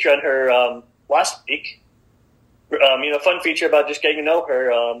had a feature on her last week. Fun feature about just getting to know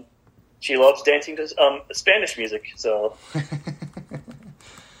her. She loves dancing to Spanish music. So,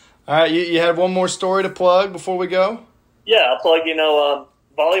 all right, you had one more story to plug before we go. Yeah, I'll plug.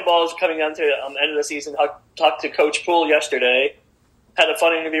 Volleyball is coming down to end of the season. I talked to Coach Poole yesterday. Had a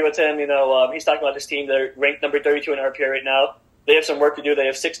fun interview with him. He's talking about his team. They're ranked number 32 in RPA right now. They have some work to do. They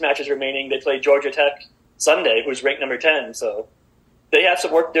have 6 matches remaining. They play Georgia Tech Sunday, who's ranked number 10. So they have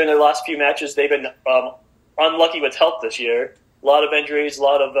some work to do in their last few matches. They've been unlucky with health this year. A lot of injuries, a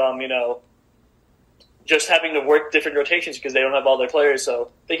lot of, just having to work different rotations because they don't have all their players.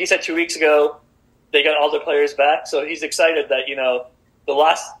 So I think he said 2 weeks ago they got all their players back. So he's excited that, the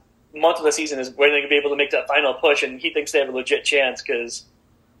last month of the season is when they're going to be able to make that final push, and he thinks they have a legit chance because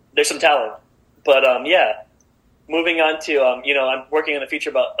there's some talent. But, moving on to, I'm working on a feature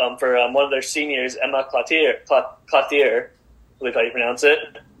about for one of their seniors, Emma Cloutier, I believe how you pronounce it.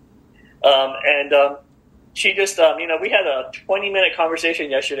 She just, we had a 20-minute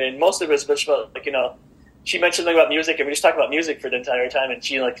conversation yesterday, and most of it was just about, she mentioned something about music, and we just talked about music for the entire time, and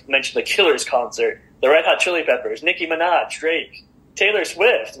she, mentioned the Killers concert, the Red Hot Chili Peppers, Nicki Minaj, Drake, Taylor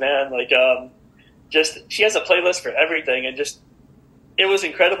Swift, man, she has a playlist for everything, and just, it was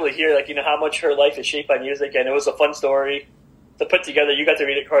incredible to hear, how much her life is shaped by music, and it was a fun story to put together. You got to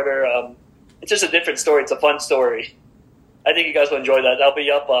read it, Carter. It's just a different story. It's a fun story. I think you guys will enjoy that. That'll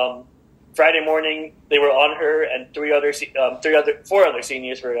be up Friday morning. They were on her and four other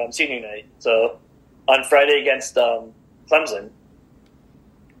seniors for senior night. So on Friday against Clemson.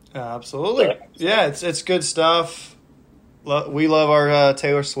 Absolutely. So, yeah, it's good stuff. We love our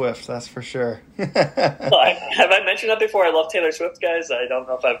Taylor Swift, that's for sure. Have I mentioned that before? I love Taylor Swift, guys. I don't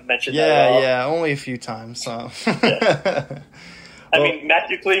know if I've mentioned that at all. Yeah, only a few times. So. Yeah.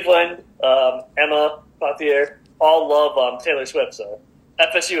 Matthew Cleveland, Emma Cloutier, all love Taylor Swift, so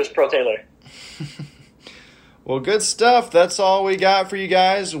FSU is pro Taylor. Well, good stuff. That's all we got for you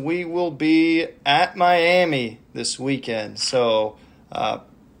guys. We will be at Miami this weekend, so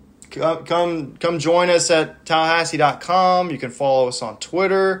come join us at Tallahassee.com. You can follow us on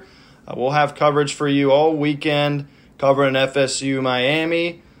Twitter. We'll have coverage for you all weekend covering FSU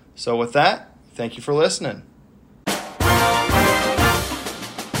Miami. So with that, thank you for listening.